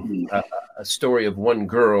telling a story of one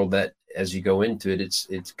girl that, as you go into it,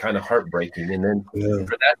 it's kind of heartbreaking. And then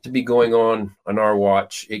for that to be going on our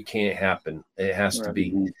watch, it can't happen. It has to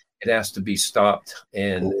be stopped.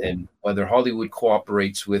 And whether Hollywood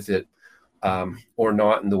cooperates with it or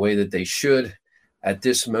not in the way that they should at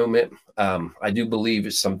this moment, I do believe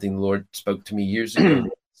it's something the Lord spoke to me years ago.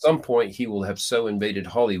 At some point, he will have so invaded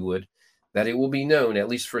Hollywood that it will be known, at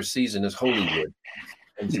least for a season, as Hollywood.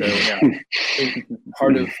 And so I think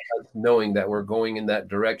part of knowing that we're going in that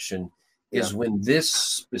direction is when this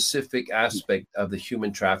specific aspect of the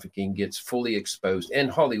human trafficking gets fully exposed. And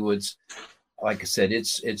Hollywood's, like I said,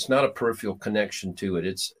 it's not a peripheral connection to it.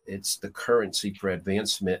 It's the currency for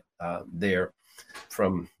advancement there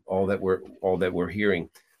from all that we're hearing.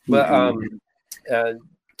 But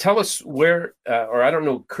tell us where, or I don't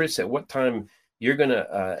know, Chris, at what time you're going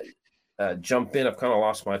to jump in. I've kind of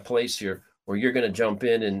lost my place here, where you're going to jump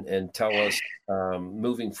in and tell us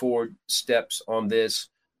moving forward steps on this,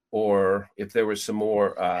 or if there was some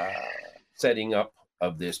more setting up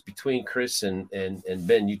of this between Chris and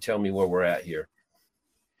Ben. You tell me where we're at here.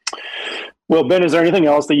 Well, Ben, is there anything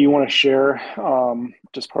else that you want to share?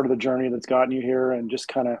 Just part of the journey that's gotten you here, and just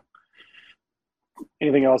kind of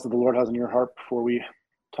anything else that the Lord has in your heart before we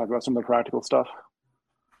talk about some of the practical stuff?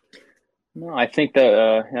 No, I think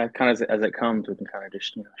that kind of as it comes, we can kind of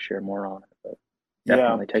just share more on it. But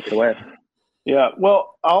definitely take it away. Yeah,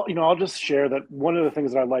 well, I'll just share that one of the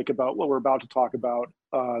things that I like about what we're about to talk about,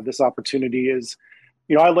 this opportunity is,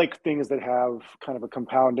 I like things that have kind of a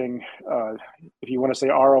compounding, if you want to say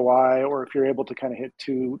ROI, or if you're able to kind of hit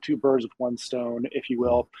two birds with one stone, if you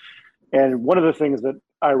will. And one of the things that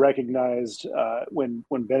I recognized when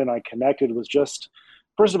Ben and I connected was just,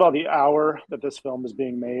 first of all, the hour that this film is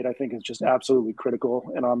being made, I think, is just absolutely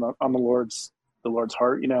critical and on the Lord's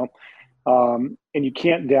heart, and you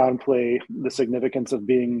can't downplay the significance of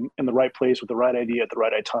being in the right place with the right idea at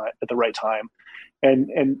the right time.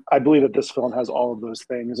 And I believe that this film has all of those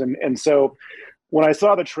things. And so when I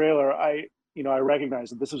saw the trailer, I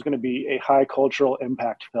recognized that this was going to be a high cultural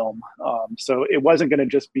impact film. So it wasn't going to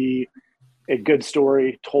just be a good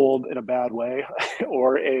story told in a bad way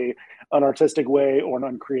or an artistic way or an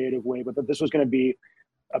uncreative way, but that this was going to be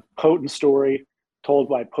a potent story told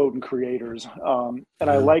by potent creators. And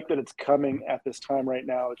I like that it's coming at this time right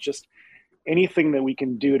now. It's just anything that we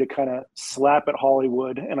can do to kind of slap at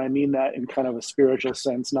Hollywood. And I mean that in kind of a spiritual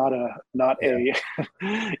sense, not a,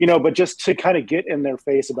 but just to kind of get in their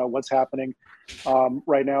face about what's happening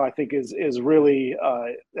right now, I think is really,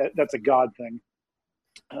 that's a God thing.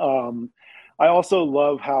 I also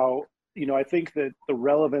love how, I think that the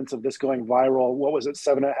relevance of this going viral, what was it,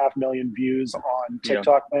 7.5 million views on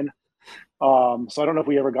TikTok, Ben? So I don't know if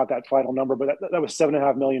we ever got that final number, but that was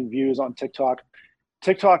 7.5 million views on TikTok.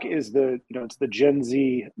 TikTok is it's the Gen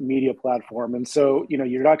Z media platform. And so,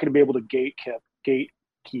 you're not going to be able to gatekeep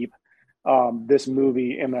gatekeep this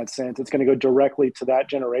movie in that sense. It's going to go directly to that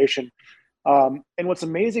generation. And what's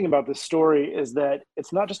amazing about this story is that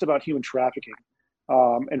it's not just about human trafficking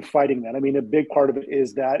and fighting that. I mean, a big part of it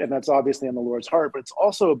is that, and that's obviously on the Lord's heart, but it's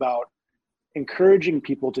also about encouraging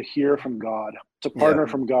people to hear from God, to partner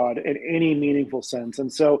from God in any meaningful sense.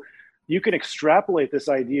 And so you can extrapolate this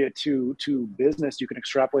idea to business. You can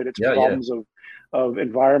extrapolate it to problems of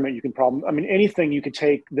environment. You can anything. You could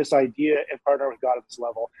take this idea and partner with God at this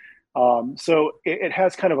level. So it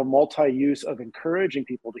has kind of a multi-use of encouraging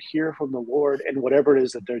people to hear from the Lord in whatever it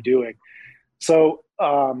is that they're doing. So,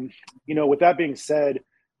 with that being said,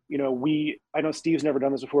 I know Steve's never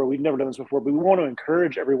done this before. We've never done this before, but we want to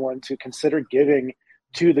encourage everyone to consider giving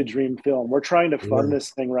to the Dream Film. We're trying to fund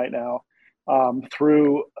this thing right now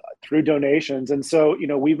through donations. And so,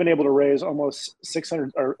 we've been able to raise almost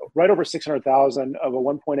 600 or right over 600,000 of a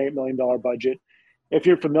 $1.8 million budget. If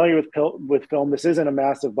you're familiar with film, this isn't a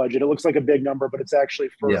massive budget. It looks like a big number, but it's actually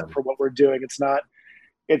for what we're doing. It's not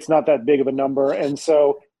that big of a number. And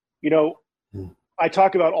so, I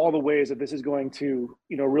talk about all the ways that this is going to,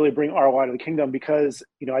 really bring ROI to the kingdom, because,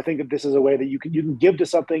 I think that this is a way that you can give to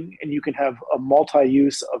something and you can have a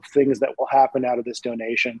multi-use of things that will happen out of this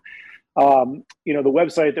donation. The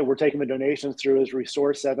website that we're taking the donations through is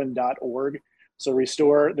restore7.org. So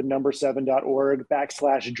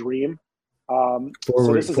restore7.org/dream. So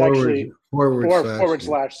this is actually forward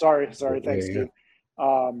slash. Sorry. Thanks, Steve.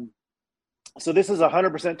 So this is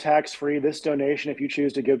 100% tax-free. This donation, if you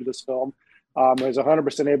choose to give to this film, is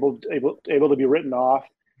 100% able to be written off.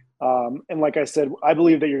 And like I said, I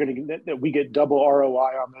believe that that we get double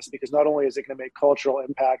ROI on this, because not only is it going to make cultural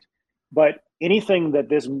impact, but anything that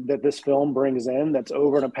this film brings in that's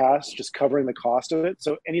over and past just covering the cost of it.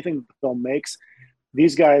 So anything that the film makes,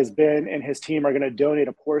 these guys, Ben and his team, are going to donate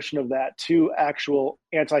a portion of that to actual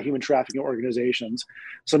anti-human trafficking organizations.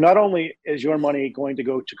 So not only is your money going to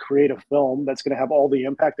go to create a film that's going to have all the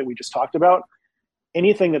impact that we just talked about,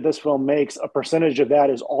 anything that this film makes, a percentage of that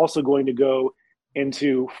is also going to go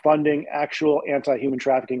into funding actual anti-human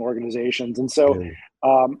trafficking organizations. And so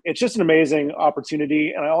it's just an amazing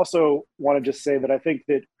opportunity. And I also want to just say that I think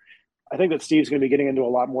that Steve's going to be getting into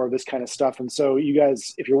a lot more of this kind of stuff. And so you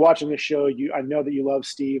guys, if you're watching this show, I know that you love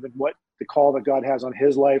Steve and what the call that God has on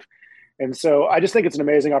his life. And so I just think it's an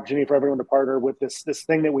amazing opportunity for everyone to partner with this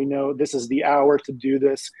thing that we know this is the hour to do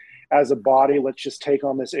this as a body. Let's just take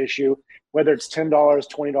on this issue, whether it's $10,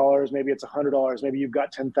 $20, maybe it's $100, maybe you've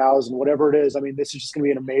got 10,000, whatever it is. I mean, this is just going to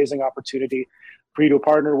be an amazing opportunity for you to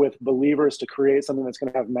partner with believers to create something that's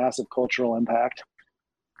going to have massive cultural impact.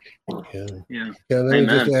 Yeah. Let me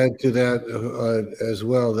just add to that as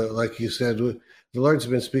well, that like you said, the Lord's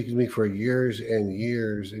been speaking to me for years and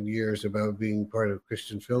years and years about being part of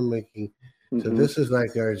Christian filmmaking. So this is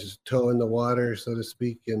like our toe in the water, so to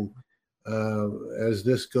speak. And as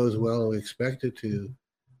this goes well, and we expect it to,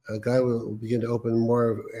 God will begin to open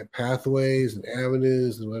more pathways and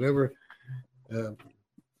avenues and whatever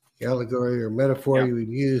allegory or metaphor you would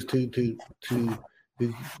use to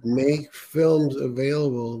make films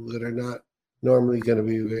available that are not normally going to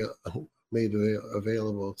be made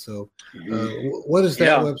available. So what is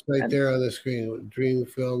that website there on the screen?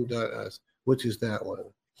 Dreamfilm.us. Which is that one?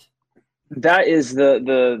 That is the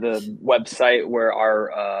website where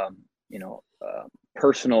our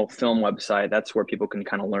personal film website. That's where people can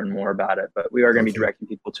kind of learn more about it. But we are going to be directing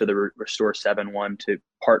people to the Restore 7 one to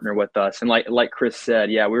partner with us. And like Chris said,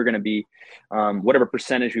 we're going to be whatever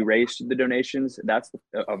percentage we raise to the donations. That's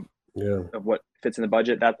of what fits in the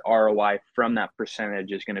budget. That ROI from that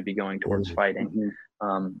percentage is going to be going towards fighting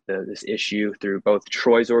this issue through both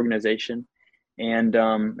Troy's organization and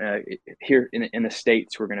here in the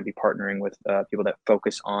States. We're going to be partnering with people that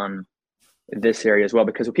focus on this area as well,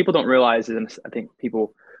 because what people don't realize is, and I think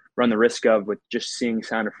people run the risk of with just seeing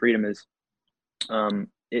Sound of Freedom, is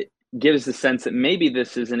it gives the sense that maybe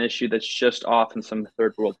this is an issue that's just off in some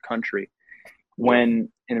third world country,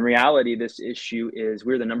 when in reality this issue is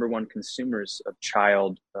we're the number one consumers of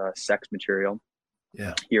child sex material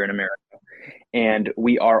here in America. And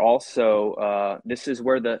we are also this is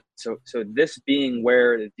where so this being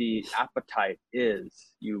where the appetite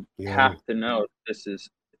is, you have to know this is,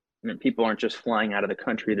 people aren't just flying out of the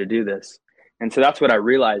country to do this. And so that's what I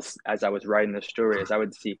realized as I was writing this story, is I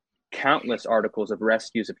would see countless articles of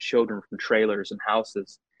rescues of children from trailers and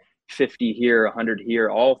houses, 50 here, 100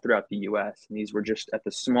 here, all throughout the US. And these were just at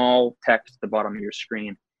the small text at the bottom of your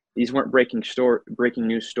screen. These weren't breaking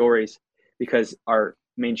news stories, because our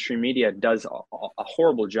mainstream media does a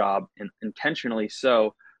horrible job, and intentionally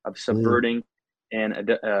so, of subverting And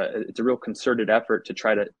it's a real concerted effort to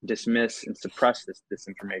try to dismiss and suppress this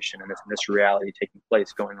information and this reality taking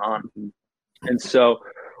place, going on. And so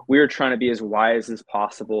we're trying to be as wise as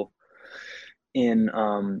possible in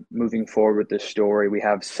moving forward with this story. We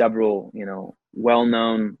have several,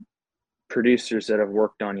 well-known producers that have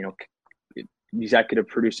worked on, executive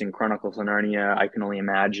producing Chronicles of Narnia, I Can Only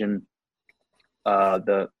Imagine,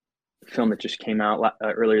 the film that just came out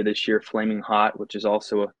earlier this year, Flaming Hot, which is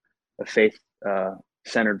also a faith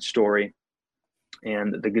centered story,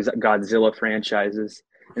 and the Godzilla franchises.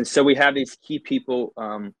 And so we have these key people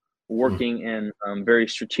working in very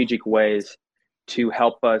strategic ways to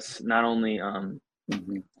help us not only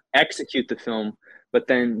execute the film, but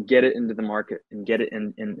then get it into the market and get it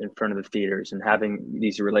in front of the theaters, and having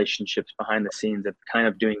these relationships behind the scenes of kind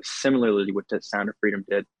of doing similarly what the Sound of Freedom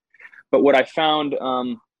did. But what I found,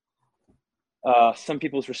 some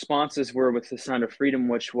people's responses were with the Sound of Freedom,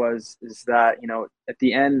 is that, at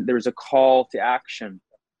the end, there was a call to action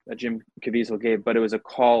that Jim Caviezel gave, but it was a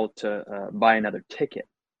call to buy another ticket.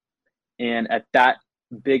 And at that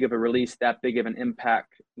big of a release, that big of an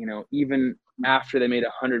impact, even after they made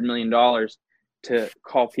 $100 million to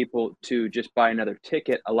call people to just buy another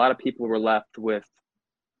ticket, a lot of people were left with,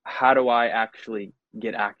 how do I actually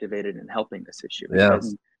get activated in helping this issue? Yeah.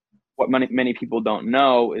 Because what many people don't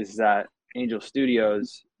know is that Angel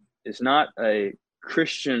Studios is not a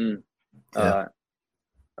Christian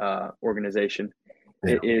organization.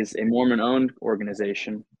 Yeah. It is a Mormon-owned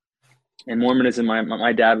organization, and Mormonism.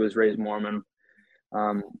 My dad was raised Mormon.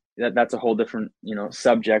 That's a whole different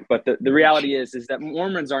subject. But the reality is that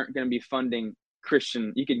Mormons aren't going to be funding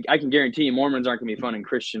Christian. I can guarantee you, Mormons aren't going to be funding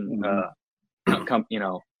Christian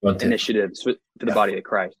initiatives for the body of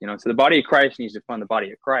Christ. So the body of Christ needs to fund the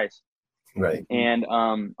body of Christ. Right. And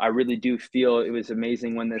I really do feel it was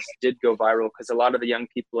amazing when this did go viral, because a lot of the young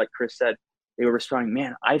people, like Chris said, they were responding,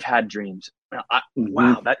 man, I've had dreams.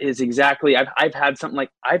 Wow, that is exactly, I've had something like,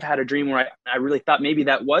 I've had a dream where I really thought maybe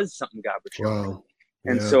that was something God was showing. Wow.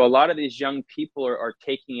 And so a lot of these young people are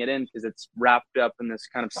taking it in because it's wrapped up in this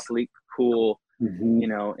kind of sleek, cool,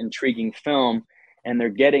 intriguing film. And they're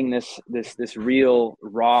getting this real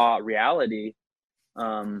raw reality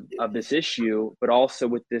of this issue, but also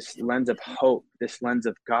with this lens of hope, this lens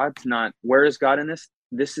of God's not, where is God in this?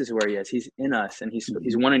 This is where he is. He's in us, and he's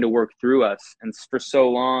wanting to work through us. And for so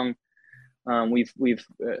long, we've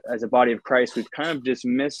as a body of Christ, we've kind of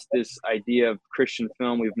dismissed this idea of Christian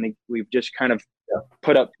film. We've just kind of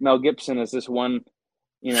put up Mel Gibson as this one,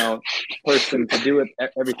 person to do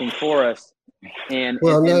everything for us. And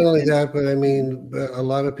not only that, but I mean, a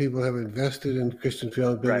lot of people have invested in Christian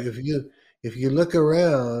film. But right. If you look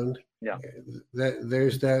around,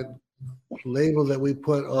 there's that label that we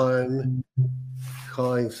put on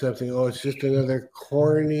calling something, it's just another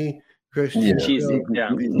corny Christian cheesy,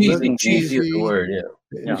 film. Cheesy is the word,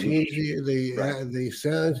 cheesy. The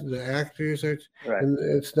sounds, the actors are, and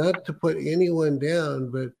it's not to put anyone down,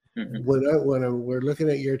 but we're looking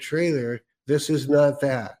at your trailer, this is not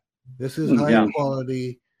that. This is high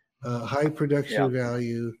quality, high production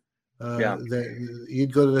value. That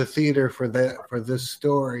you'd go to the theater for this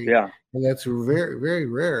story, and that's very, very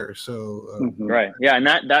rare. So right, and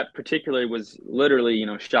that particularly was literally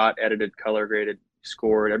shot, edited, color graded,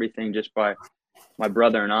 scored, everything just by my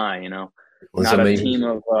brother and I. Not amazing.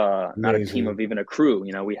 Not a team of even a crew.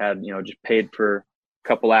 We had just paid for a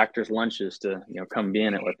couple actors' lunches to come be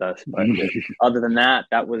in it with us. But other than that,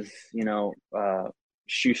 that was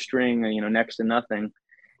shoestring, next to nothing.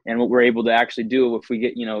 And what we're able to actually do, if we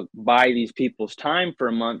get, buy these people's time for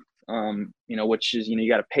a month, which is, you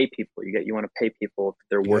got to pay people. You want to pay people if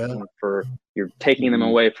they're working for, you're taking them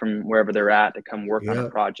away from wherever they're at to come work on a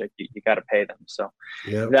project. You got to pay them. So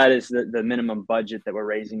that is the minimum budget that we're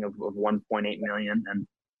raising of 1.8 million. And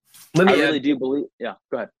I really do believe, go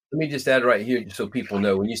ahead. Let me just add right here, so people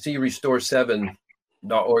know, when you see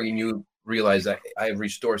restore7.org and you realize I have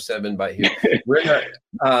Restore7 by here,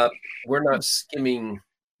 we're not skimming.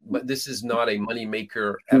 But this is not a money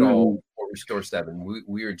maker at all for Restore7.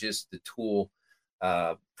 We are just the tool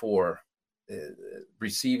for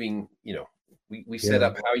receiving. We set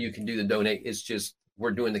up how you can do the donate. It's just we're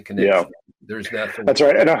doing the connection. Yeah. There's nothing. That's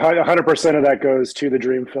right, and 100% of that goes to the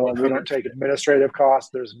Dream Film. We don't take administrative costs.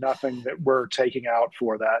 There's nothing that we're taking out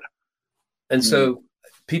for that. And so,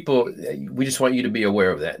 people, we just want you to be aware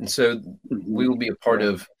of that. And so, we will be a part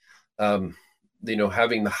of,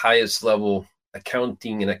 having the highest level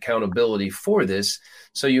accounting and accountability for this,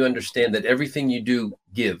 so you understand that everything you do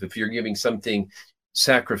give, if you're giving something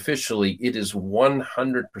sacrificially, it is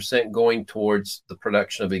 100% going towards the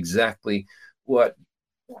production of exactly what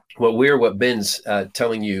Ben's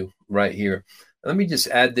telling you right here. Let me just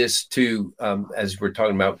add this to, as we're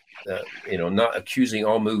talking about, not accusing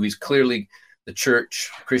all movies. Clearly, the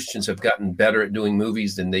church, Christians have gotten better at doing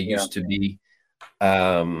movies than they used to be.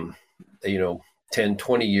 10,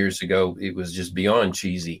 20 years ago, it was just beyond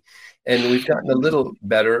cheesy. And we've gotten a little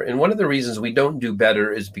better. And one of the reasons we don't do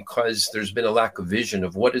better is because there's been a lack of vision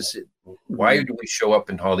of what is it? Why do we show up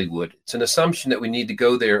in Hollywood? It's an assumption that we need to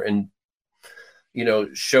go there and,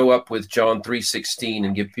 show up with John 3:16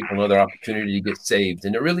 and give people another opportunity to get saved.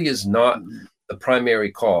 And it really is not the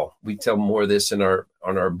primary call. We tell more of this on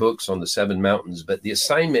our books on the 7 mountains, but the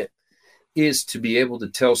assignment is to be able to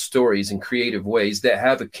tell stories in creative ways that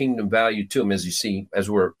have a kingdom value to them. As you see, as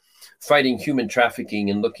we're fighting human trafficking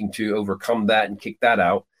and looking to overcome that and kick that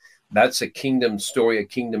out, that's a kingdom story, a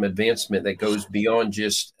kingdom advancement that goes beyond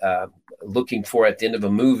just looking for at the end of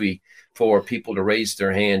a movie for people to raise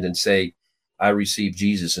their hand and say, I received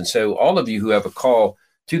Jesus. And so all of you who have a call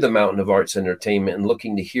to the Mountain of Arts and Entertainment and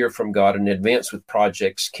looking to hear from God and advance with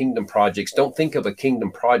projects, kingdom projects, don't think of a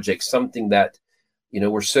kingdom project, something that,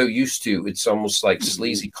 we're so used to. It's almost like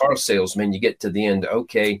sleazy car salesman. You get to the end.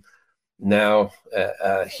 Okay, now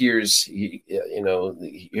here's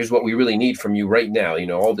what we really need from you right now.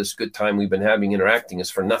 All this good time we've been having interacting is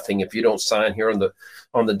for nothing if you don't sign here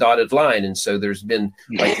on the dotted line. And so there's been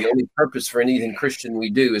like the only purpose for anything Christian we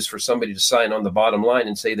do is for somebody to sign on the bottom line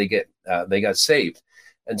and say they got saved.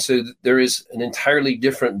 And so there is an entirely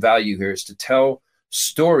different value here, is to tell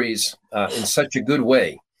stories in such a good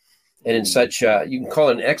way. And in such you can call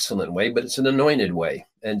it an excellent way, but it's an anointed way.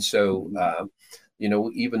 And so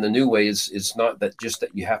even the new way is not that just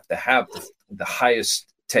that you have to have the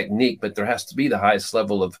highest technique, but there has to be the highest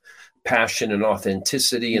level of passion and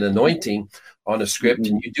authenticity and anointing on a script.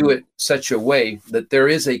 And you do it such a way that there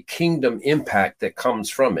is a kingdom impact that comes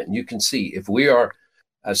from it. And you can see if we are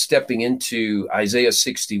stepping into Isaiah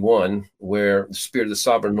 61, where the Spirit of the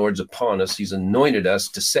Sovereign Lord's upon us, he's anointed us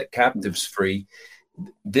to set captives free.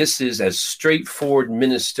 This is as straightforward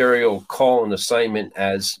ministerial call and assignment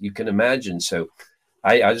as you can imagine. So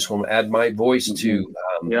I just want to add my voice to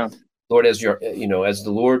Lord, as as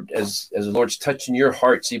the Lord's touching your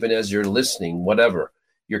hearts, even as you're listening, whatever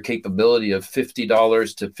your capability of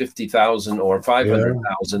 $50 to 50,000 or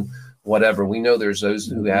 500,000, whatever. We know there's those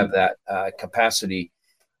who have that capacity.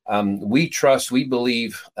 We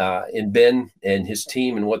believe in Ben and his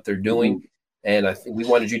team and what they're doing. And I think we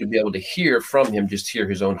wanted you to be able to hear from him, just hear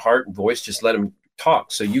his own heart and voice, just let him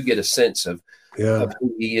talk. So you get a sense of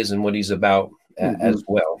who he is and what he's about as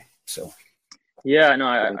well. So. Yeah, no,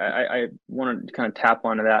 I want to kind of tap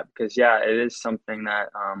onto that because, it is something that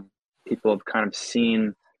people have kind of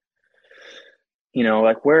seen,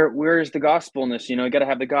 like where is the gospel in this? You got to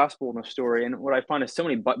have the gospel in the story. And what I find is so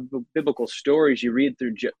many biblical stories you read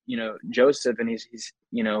through, Joseph and he's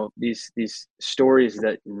these stories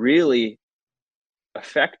that really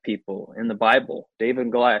affect people in the Bible. David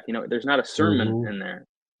and Goliath, there's not a sermon in there.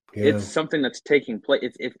 Yeah. It's something that's taking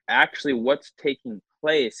place. It's actually what's taking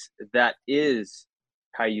place that is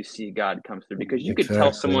how you see God comes through. Because you could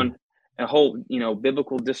tell someone a whole,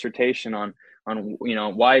 biblical dissertation on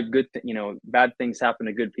why bad things happen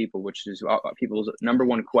to good people, which is people's number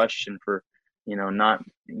one question for, not,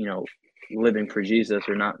 living for Jesus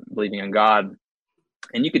or not believing in God.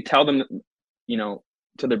 And you could tell them,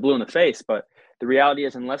 till they're blue in the face, but the reality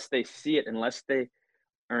is, unless they see it, unless they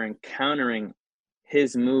are encountering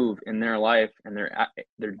his move in their life and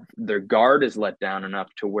their guard is let down enough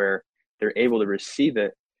to where they're able to receive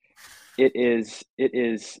it, it is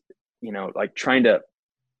like trying to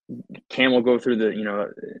camel go through the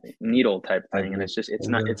needle type thing, and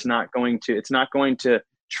it's not going to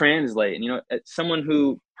translate. And someone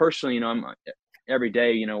who personally, I'm every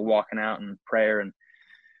day walking out in prayer and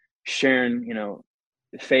sharing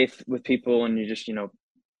faith with people, and you just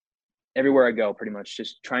everywhere I go, pretty much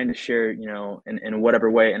just trying to share in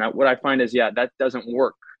whatever way. And what I find is that doesn't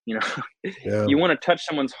work. You want to touch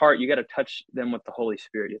someone's heart, you got to touch them with the Holy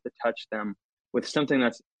Spirit. You have to touch them with something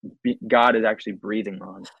that's God is actually breathing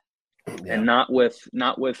on, and not with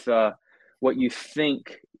what you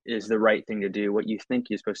think is the right thing to do, what you think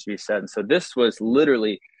you're supposed to be said. And so this was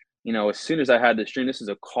literally, as soon as I had this dream, this is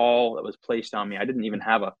a call that was placed on me. I didn't even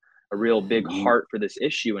have a real big heart for this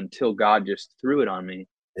issue until God just threw it on me.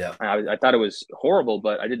 Yeah, I thought it was horrible,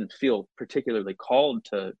 but I didn't feel particularly called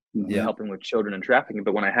to helping with children and trafficking.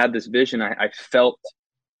 But when I had this vision, I felt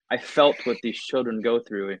what these children go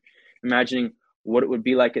through, imagining what it would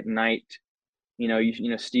be like at night.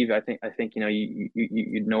 Steve, I think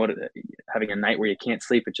you know what having a night where you can't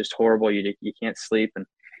sleep. It's just horrible. You can't sleep, and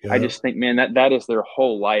I just think, man, that is their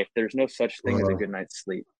whole life. There's no such thing as a good night's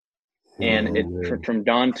sleep. And from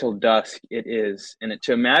dawn till dusk, it is. And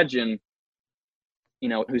to imagine,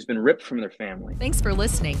 who's been ripped from their family. Thanks for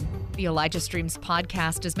listening. The Elijah Streams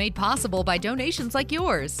podcast is made possible by donations like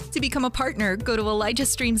yours. To become a partner, go to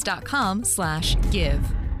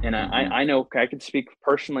ElijahStreams.com/give. And I know I could speak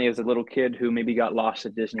personally as a little kid who maybe got lost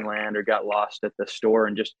at Disneyland or got lost at the store,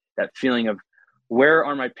 and just that feeling of, where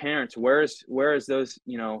are my parents? Where is those,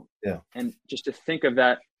 and just to think of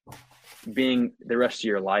that being the rest of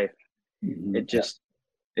your life, it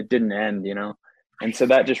didn't end, And so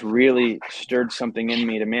that just really stirred something in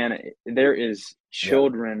me there is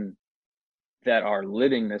children that are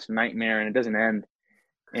living this nightmare and it doesn't end.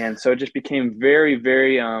 And so it just became very,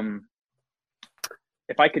 very,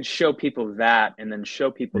 if I could show people that, and then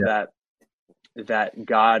show people that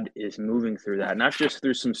God is moving through that, not just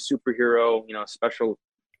through some superhero, special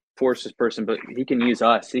forces person, but he can use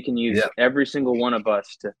us. He can use every single one of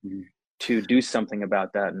us to do something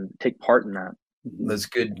about that and take part in that. That's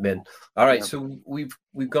good, Ben. All right. So we've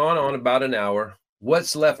gone on about an hour.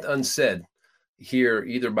 What's left unsaid here,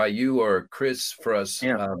 either by you or Chris, for us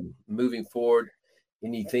moving forward?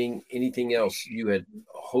 Anything else you had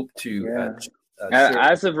hoped to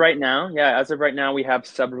as of right now, we have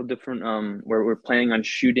several different where we're planning on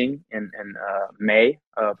shooting in May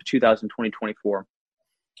of 2024.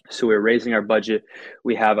 So we're raising our budget.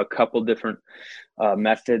 We have a couple different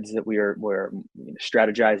methods that we're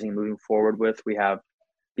strategizing and moving forward with. We have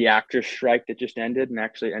the actors strike that just ended, and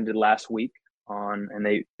actually ended last week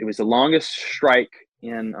it was the longest strike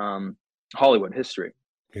in Hollywood history.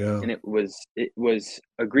 Yeah. And it was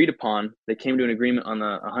agreed upon. They came to an agreement on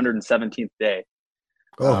the 117th day.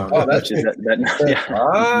 That's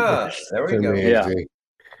there we go. Yeah.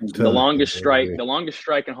 The longest strike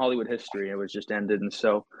in Hollywood history. It was just ended. And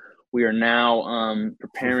so we are now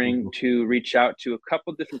preparing to reach out to a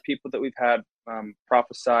couple different people that we've had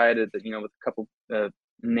prophesied that, with a couple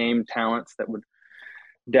named talents that would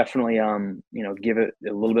definitely give it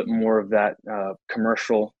a little bit more of that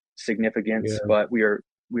commercial significance. But we are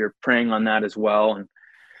praying on that as well. And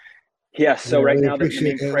so right now the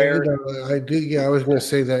main prayer. I was going to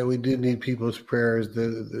say that we do need people's prayers.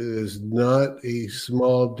 That is not a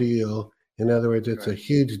small deal. In other words, it's a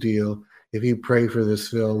huge deal if you pray for this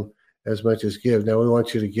film as much as give. Now we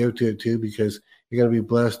want you to give to it too, because you're going to be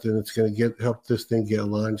blessed, and it's going to help this thing get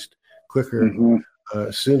launched quicker,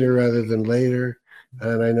 sooner rather than later.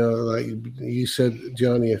 And I know, like you said,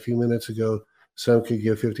 Johnny, a few minutes ago, some could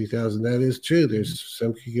give 50,000. That is true. There's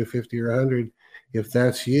some could give 50 or 100. If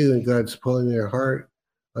that's you and God's pulling on your heart,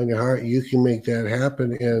 you can make that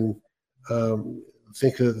happen. And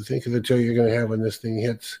think of the joy you're going to have when this thing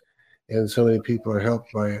hits, and so many people are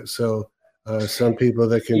helped by it. So some people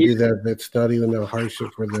that can do that, that's not even a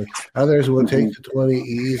hardship for them. Others will take the 20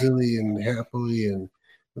 easily and happily and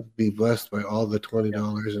be blessed by all the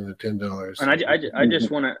 $20 and the $10. And I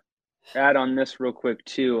just want to add on this real quick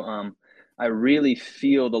too. I really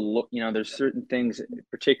feel there's certain things,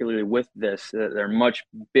 particularly with this, that are much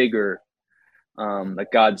bigger.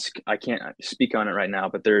 Like I can't speak on it right now,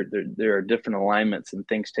 but there are different alignments and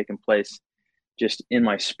things taking place just in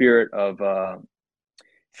my spirit of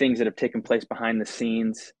things that have taken place behind the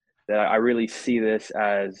scenes, that I really see this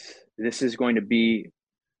is going to be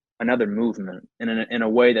another movement in a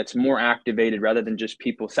way that's more activated rather than just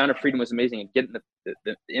people. Sound of Freedom was amazing at getting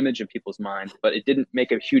the image in people's minds, but it didn't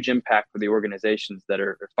make a huge impact for the organizations that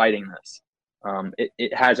are fighting this.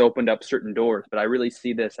 It has opened up certain doors, but I really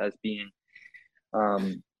see this as being,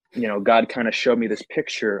 God kind of showed me this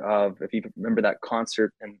picture of, if you remember that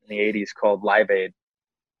concert in the 80s called Live Aid,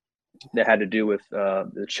 that had to do with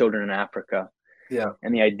the children in Africa. Yeah.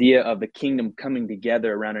 And the idea of the kingdom coming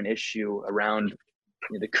together around an issue, around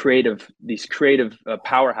these creative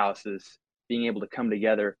powerhouses being able to come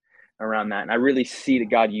together around that. And I really see that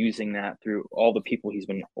God using that through all the people he's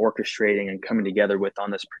been orchestrating and coming together with on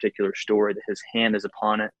this particular story, that his hand is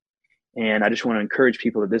upon it. And I just want to encourage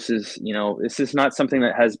people that this is not something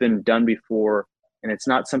that has been done before, and it's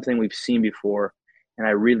not something we've seen before. And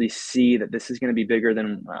I really see that this is going to be bigger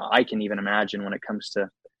than I can even imagine when it comes to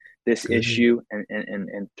this issue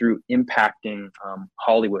and through impacting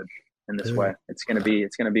Hollywood in this way. It's going to be.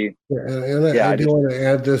 I do want to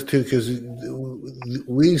add this too, because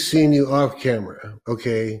we've seen you off camera.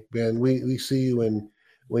 Okay, Ben, we see you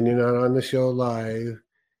when you're not on the show live.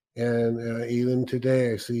 And even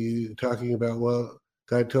today, I see you talking about, well,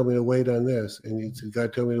 God told me to wait on this, and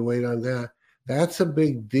God told me to wait on that. That's a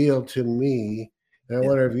big deal to me, and I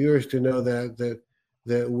want our viewers to know that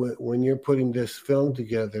when you're putting this film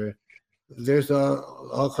together, there's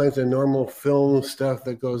all kinds of normal film stuff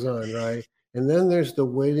that goes on, right? And then there's the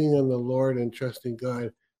waiting on the Lord and trusting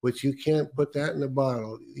God. which you can't put that in a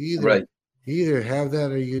bottle. Right. You either have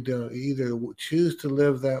that or you don't. You either choose to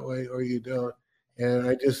live that way or you don't. And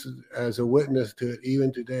I just, as a witness to it,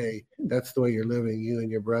 even today, that's the way you're living, you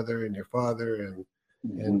and your brother and your father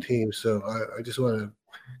and team. So I just want to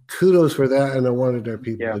kudos for that, and I wanted our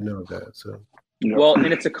people to know that. So well,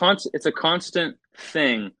 and it's a constant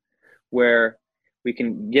thing where we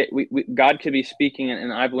can get God could be speaking,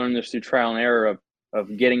 and I've learned this through trial and error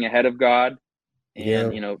of getting ahead of God,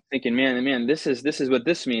 and thinking, man, this is what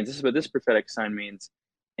this means. This is what this prophetic sign means.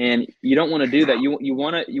 And you don't want to do that. You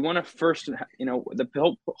want to first,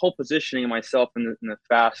 the whole positioning of myself in the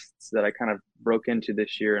fasts that I kind of broke into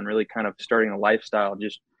this year, and really kind of starting a lifestyle,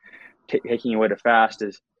 just taking away to fast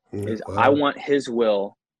is I want His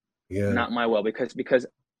will, not my will, because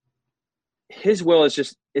His will is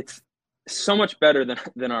just, it's so much better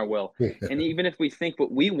than our will. And even if we think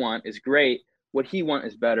what we want is great, what He wants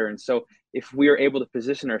is better. And so if we are able to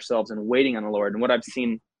position ourselves in waiting on the Lord, and what I've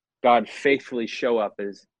seen God faithfully show up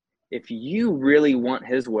is, if you really want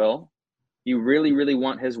His will, you really, really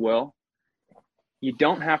want His will, you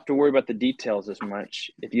don't have to worry about the details as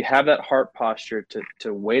much. If you have that heart posture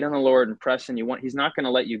to wait on the Lord and press in, He's not going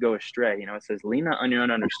to let you go astray. It says, lean not on your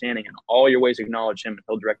own understanding, and all your ways acknowledge Him, and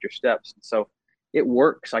He'll direct your steps. And so it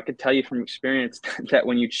works. I could tell you from experience that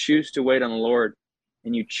when you choose to wait on the Lord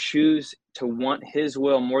and you choose to want His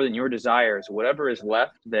will more than your desires, whatever is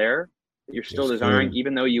left there that you're still desiring,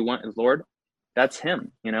 even though you want His Lord, that's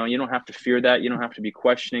Him. You don't have to fear that. You don't have to be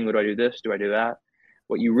questioning, do I do this? Do I do that?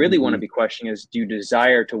 What you really want to be questioning is, do you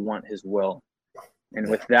desire to want His will? And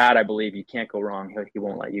with that, I believe you can't go wrong. He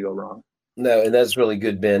won't let you go wrong. No, and that's really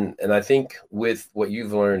good, Ben. And I think with what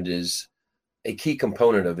you've learned is a key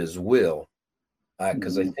component of His will,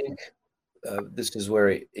 because I think this is where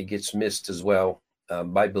it gets missed as well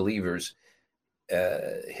by believers.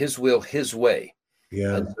 His will, His way.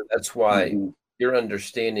 Yeah. And so that's why you're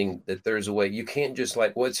understanding that there's a way. You can't just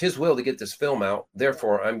it's His will to get this film out.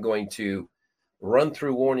 Therefore, I'm going to run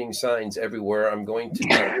through warning signs everywhere. I'm going to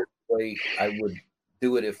do it the way I would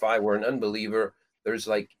do it if I were an unbeliever. There's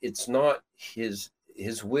it's not His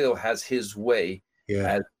will has His way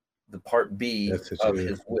as the part B of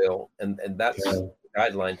His will. And that's the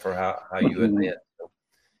guideline for how you advance. So,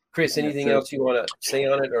 Chris, anything else you want to say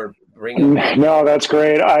on it or bring up? No, that's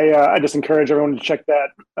great. I just encourage everyone to check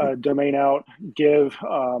that domain out. Give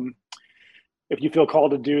if you feel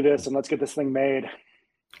called to do this, and let's get this thing made.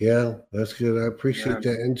 Yeah, that's good. I appreciate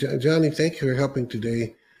that. And Johnny, thank you for helping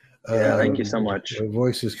today. Thank you so much. My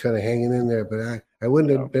voice is kind of hanging in there, but I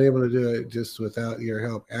wouldn't have been able to do it just without your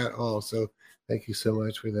help at all. So thank you so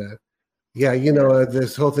much for that. Yeah,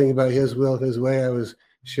 this whole thing about His will, His way, I was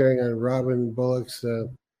sharing on Robin Bullock's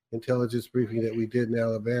intelligence briefing that we did in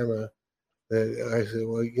Alabama. That I said,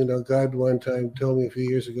 well, God one time told me a few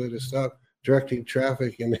years ago to stop directing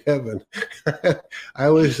traffic in heaven. I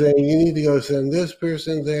was saying, you need to go send this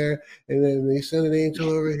person there, and then they send an angel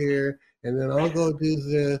over here, and then I'll go do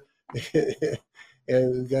the.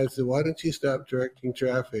 And God said, why don't you stop directing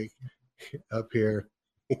traffic up here?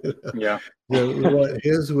 Yeah. We want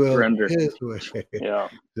His will, Surrender. His way. Yeah.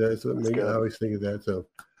 That's what I always think of that. So,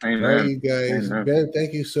 Amen. all right, you guys. Amen. Ben,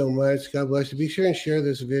 thank you so much. God bless you. Be sure and share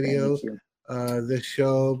this video, this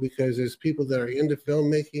show, because there's people that are into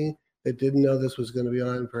filmmaking that didn't know this was going to be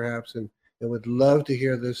on, perhaps, and would love to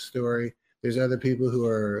hear this story. There's other people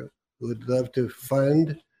who would love to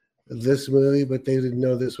fund this movie, but they didn't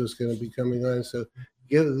know this was going to be coming on. So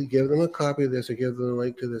give them a copy of this, or give them a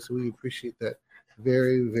link to this. We appreciate that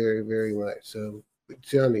very, very, very much. So,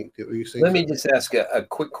 Johnny, were you saying? Let me just ask a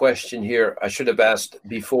quick question here. I should have asked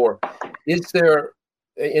before. Is there,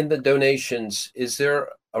 in the donations, is there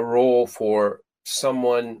a role for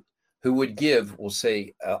someone who would give, we'll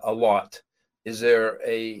say, a lot? Is there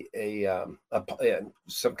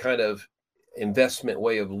some kind of investment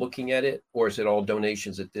way of looking at it, or is it all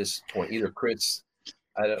donations at this point? Either Chris,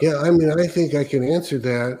 I think I can answer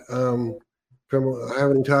that. From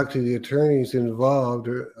having talked to the attorneys involved,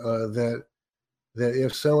 that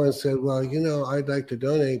if someone said, well, I'd like to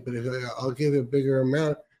donate, but I'll give a bigger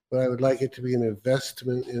amount, but I would like it to be an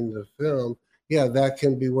investment in the film. Yeah, that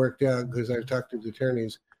can be worked out, because I've talked to the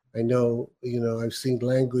attorneys. I know, I've seen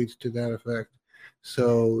language to that effect.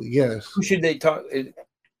 So, yes. Who should they talk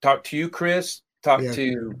to you, Chris?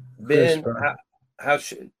 To Ben? How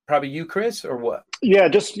should, probably you, Chris, or what? Yeah,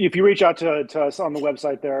 just if you reach out to us on the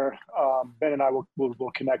website there, Ben and I will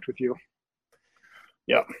connect with you.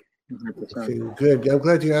 Yeah. Okay, good. I'm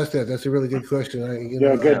glad you asked that. That's a really good question.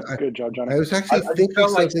 Good job, Johnny. I was actually thinking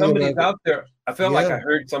felt like somebody's about out there. I felt like I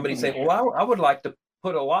heard somebody saying, well, I would like to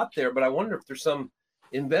put a lot there, but I wonder if there's some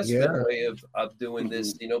investment way of doing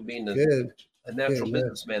this, being a natural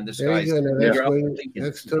businessman. This guy's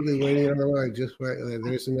that's totally waiting on the Lord. Just right.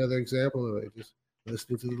 There's another example of it. Just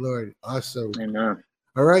listening to the Lord. Awesome. Amen.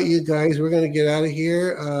 All right, you guys, we're going to get out of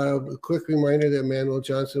here. A quick reminder that Manuel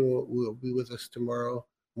Johnson will be with us tomorrow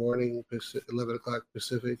morning, 11 o'clock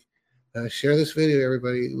Pacific. Share this video,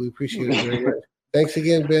 everybody. We appreciate it very much. Thanks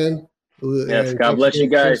again, Ben. Yes, God bless you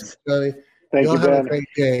guys. Johnny. Thank you, have Ben. a great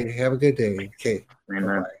day. Have a good day. Okay.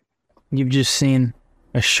 Amen. You've just seen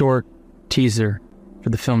a short teaser for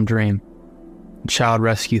the film Dream, a child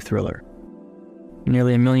rescue thriller.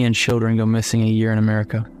 Nearly 1 million children go missing a year in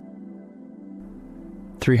America.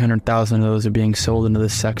 300,000 of those are being sold into the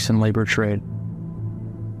sex and labor trade.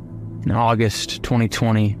 In August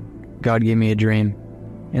 2020, God gave me a dream.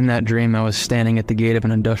 In that dream, I was standing at the gate of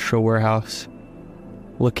an industrial warehouse,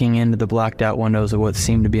 looking into the blacked out windows of what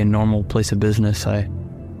seemed to be a normal place of business. I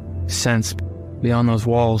sensed beyond those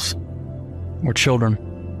walls were children.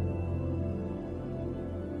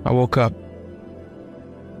 I woke up.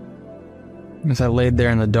 As I laid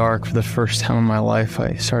there in the dark for the first time in my life,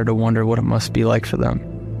 I started to wonder what it must be like for them.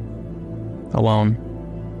 Alone.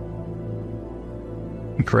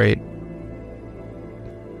 Great.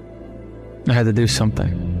 I had to do something.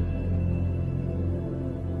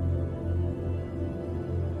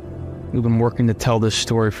 We've been working to tell this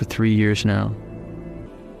story for 3 years now.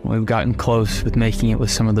 We've gotten close with making it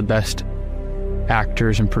with some of the best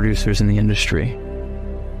actors and producers in the industry.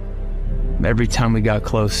 Every time we got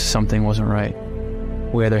close, something wasn't right.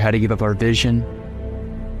 We either had to give up our vision,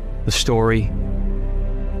 the story,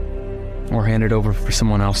 or hand it over for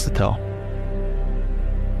someone else to tell.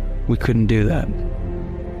 We couldn't do that.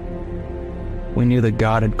 We knew that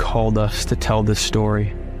God had called us to tell this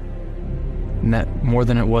story, and that more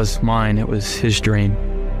than it was mine, it was His dream.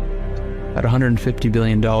 At $150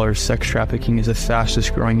 billion, sex trafficking is the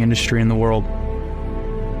fastest growing industry in the world.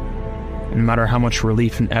 And no matter how much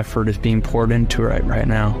relief and effort is being poured into it right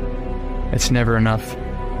now, it's never enough.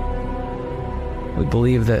 We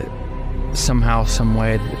believe that somehow, some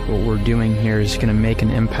way, what we're doing here is going to make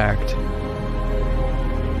an impact.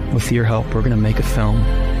 With your help, we're going to make a film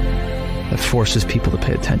that forces people to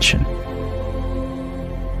pay attention.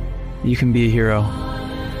 You can be a hero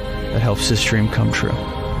that helps this dream come true.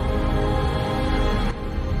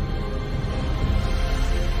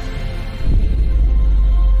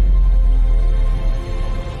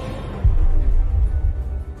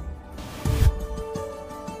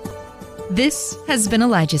 This has been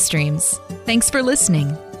Elijah Streams. Thanks for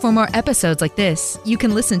listening. For more episodes like this, you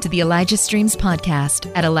can listen to the Elijah Streams podcast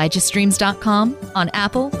at ElijahStreams.com on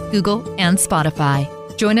Apple, Google, and Spotify.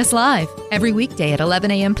 Join us live every weekday at 11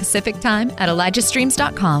 a.m. Pacific Time at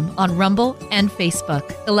ElijahStreams.com on Rumble and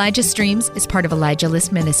Facebook. Elijah Streams is part of Elijah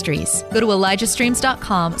List Ministries. Go to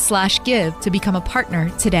ElijahStreams.com/give to become a partner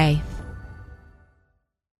today.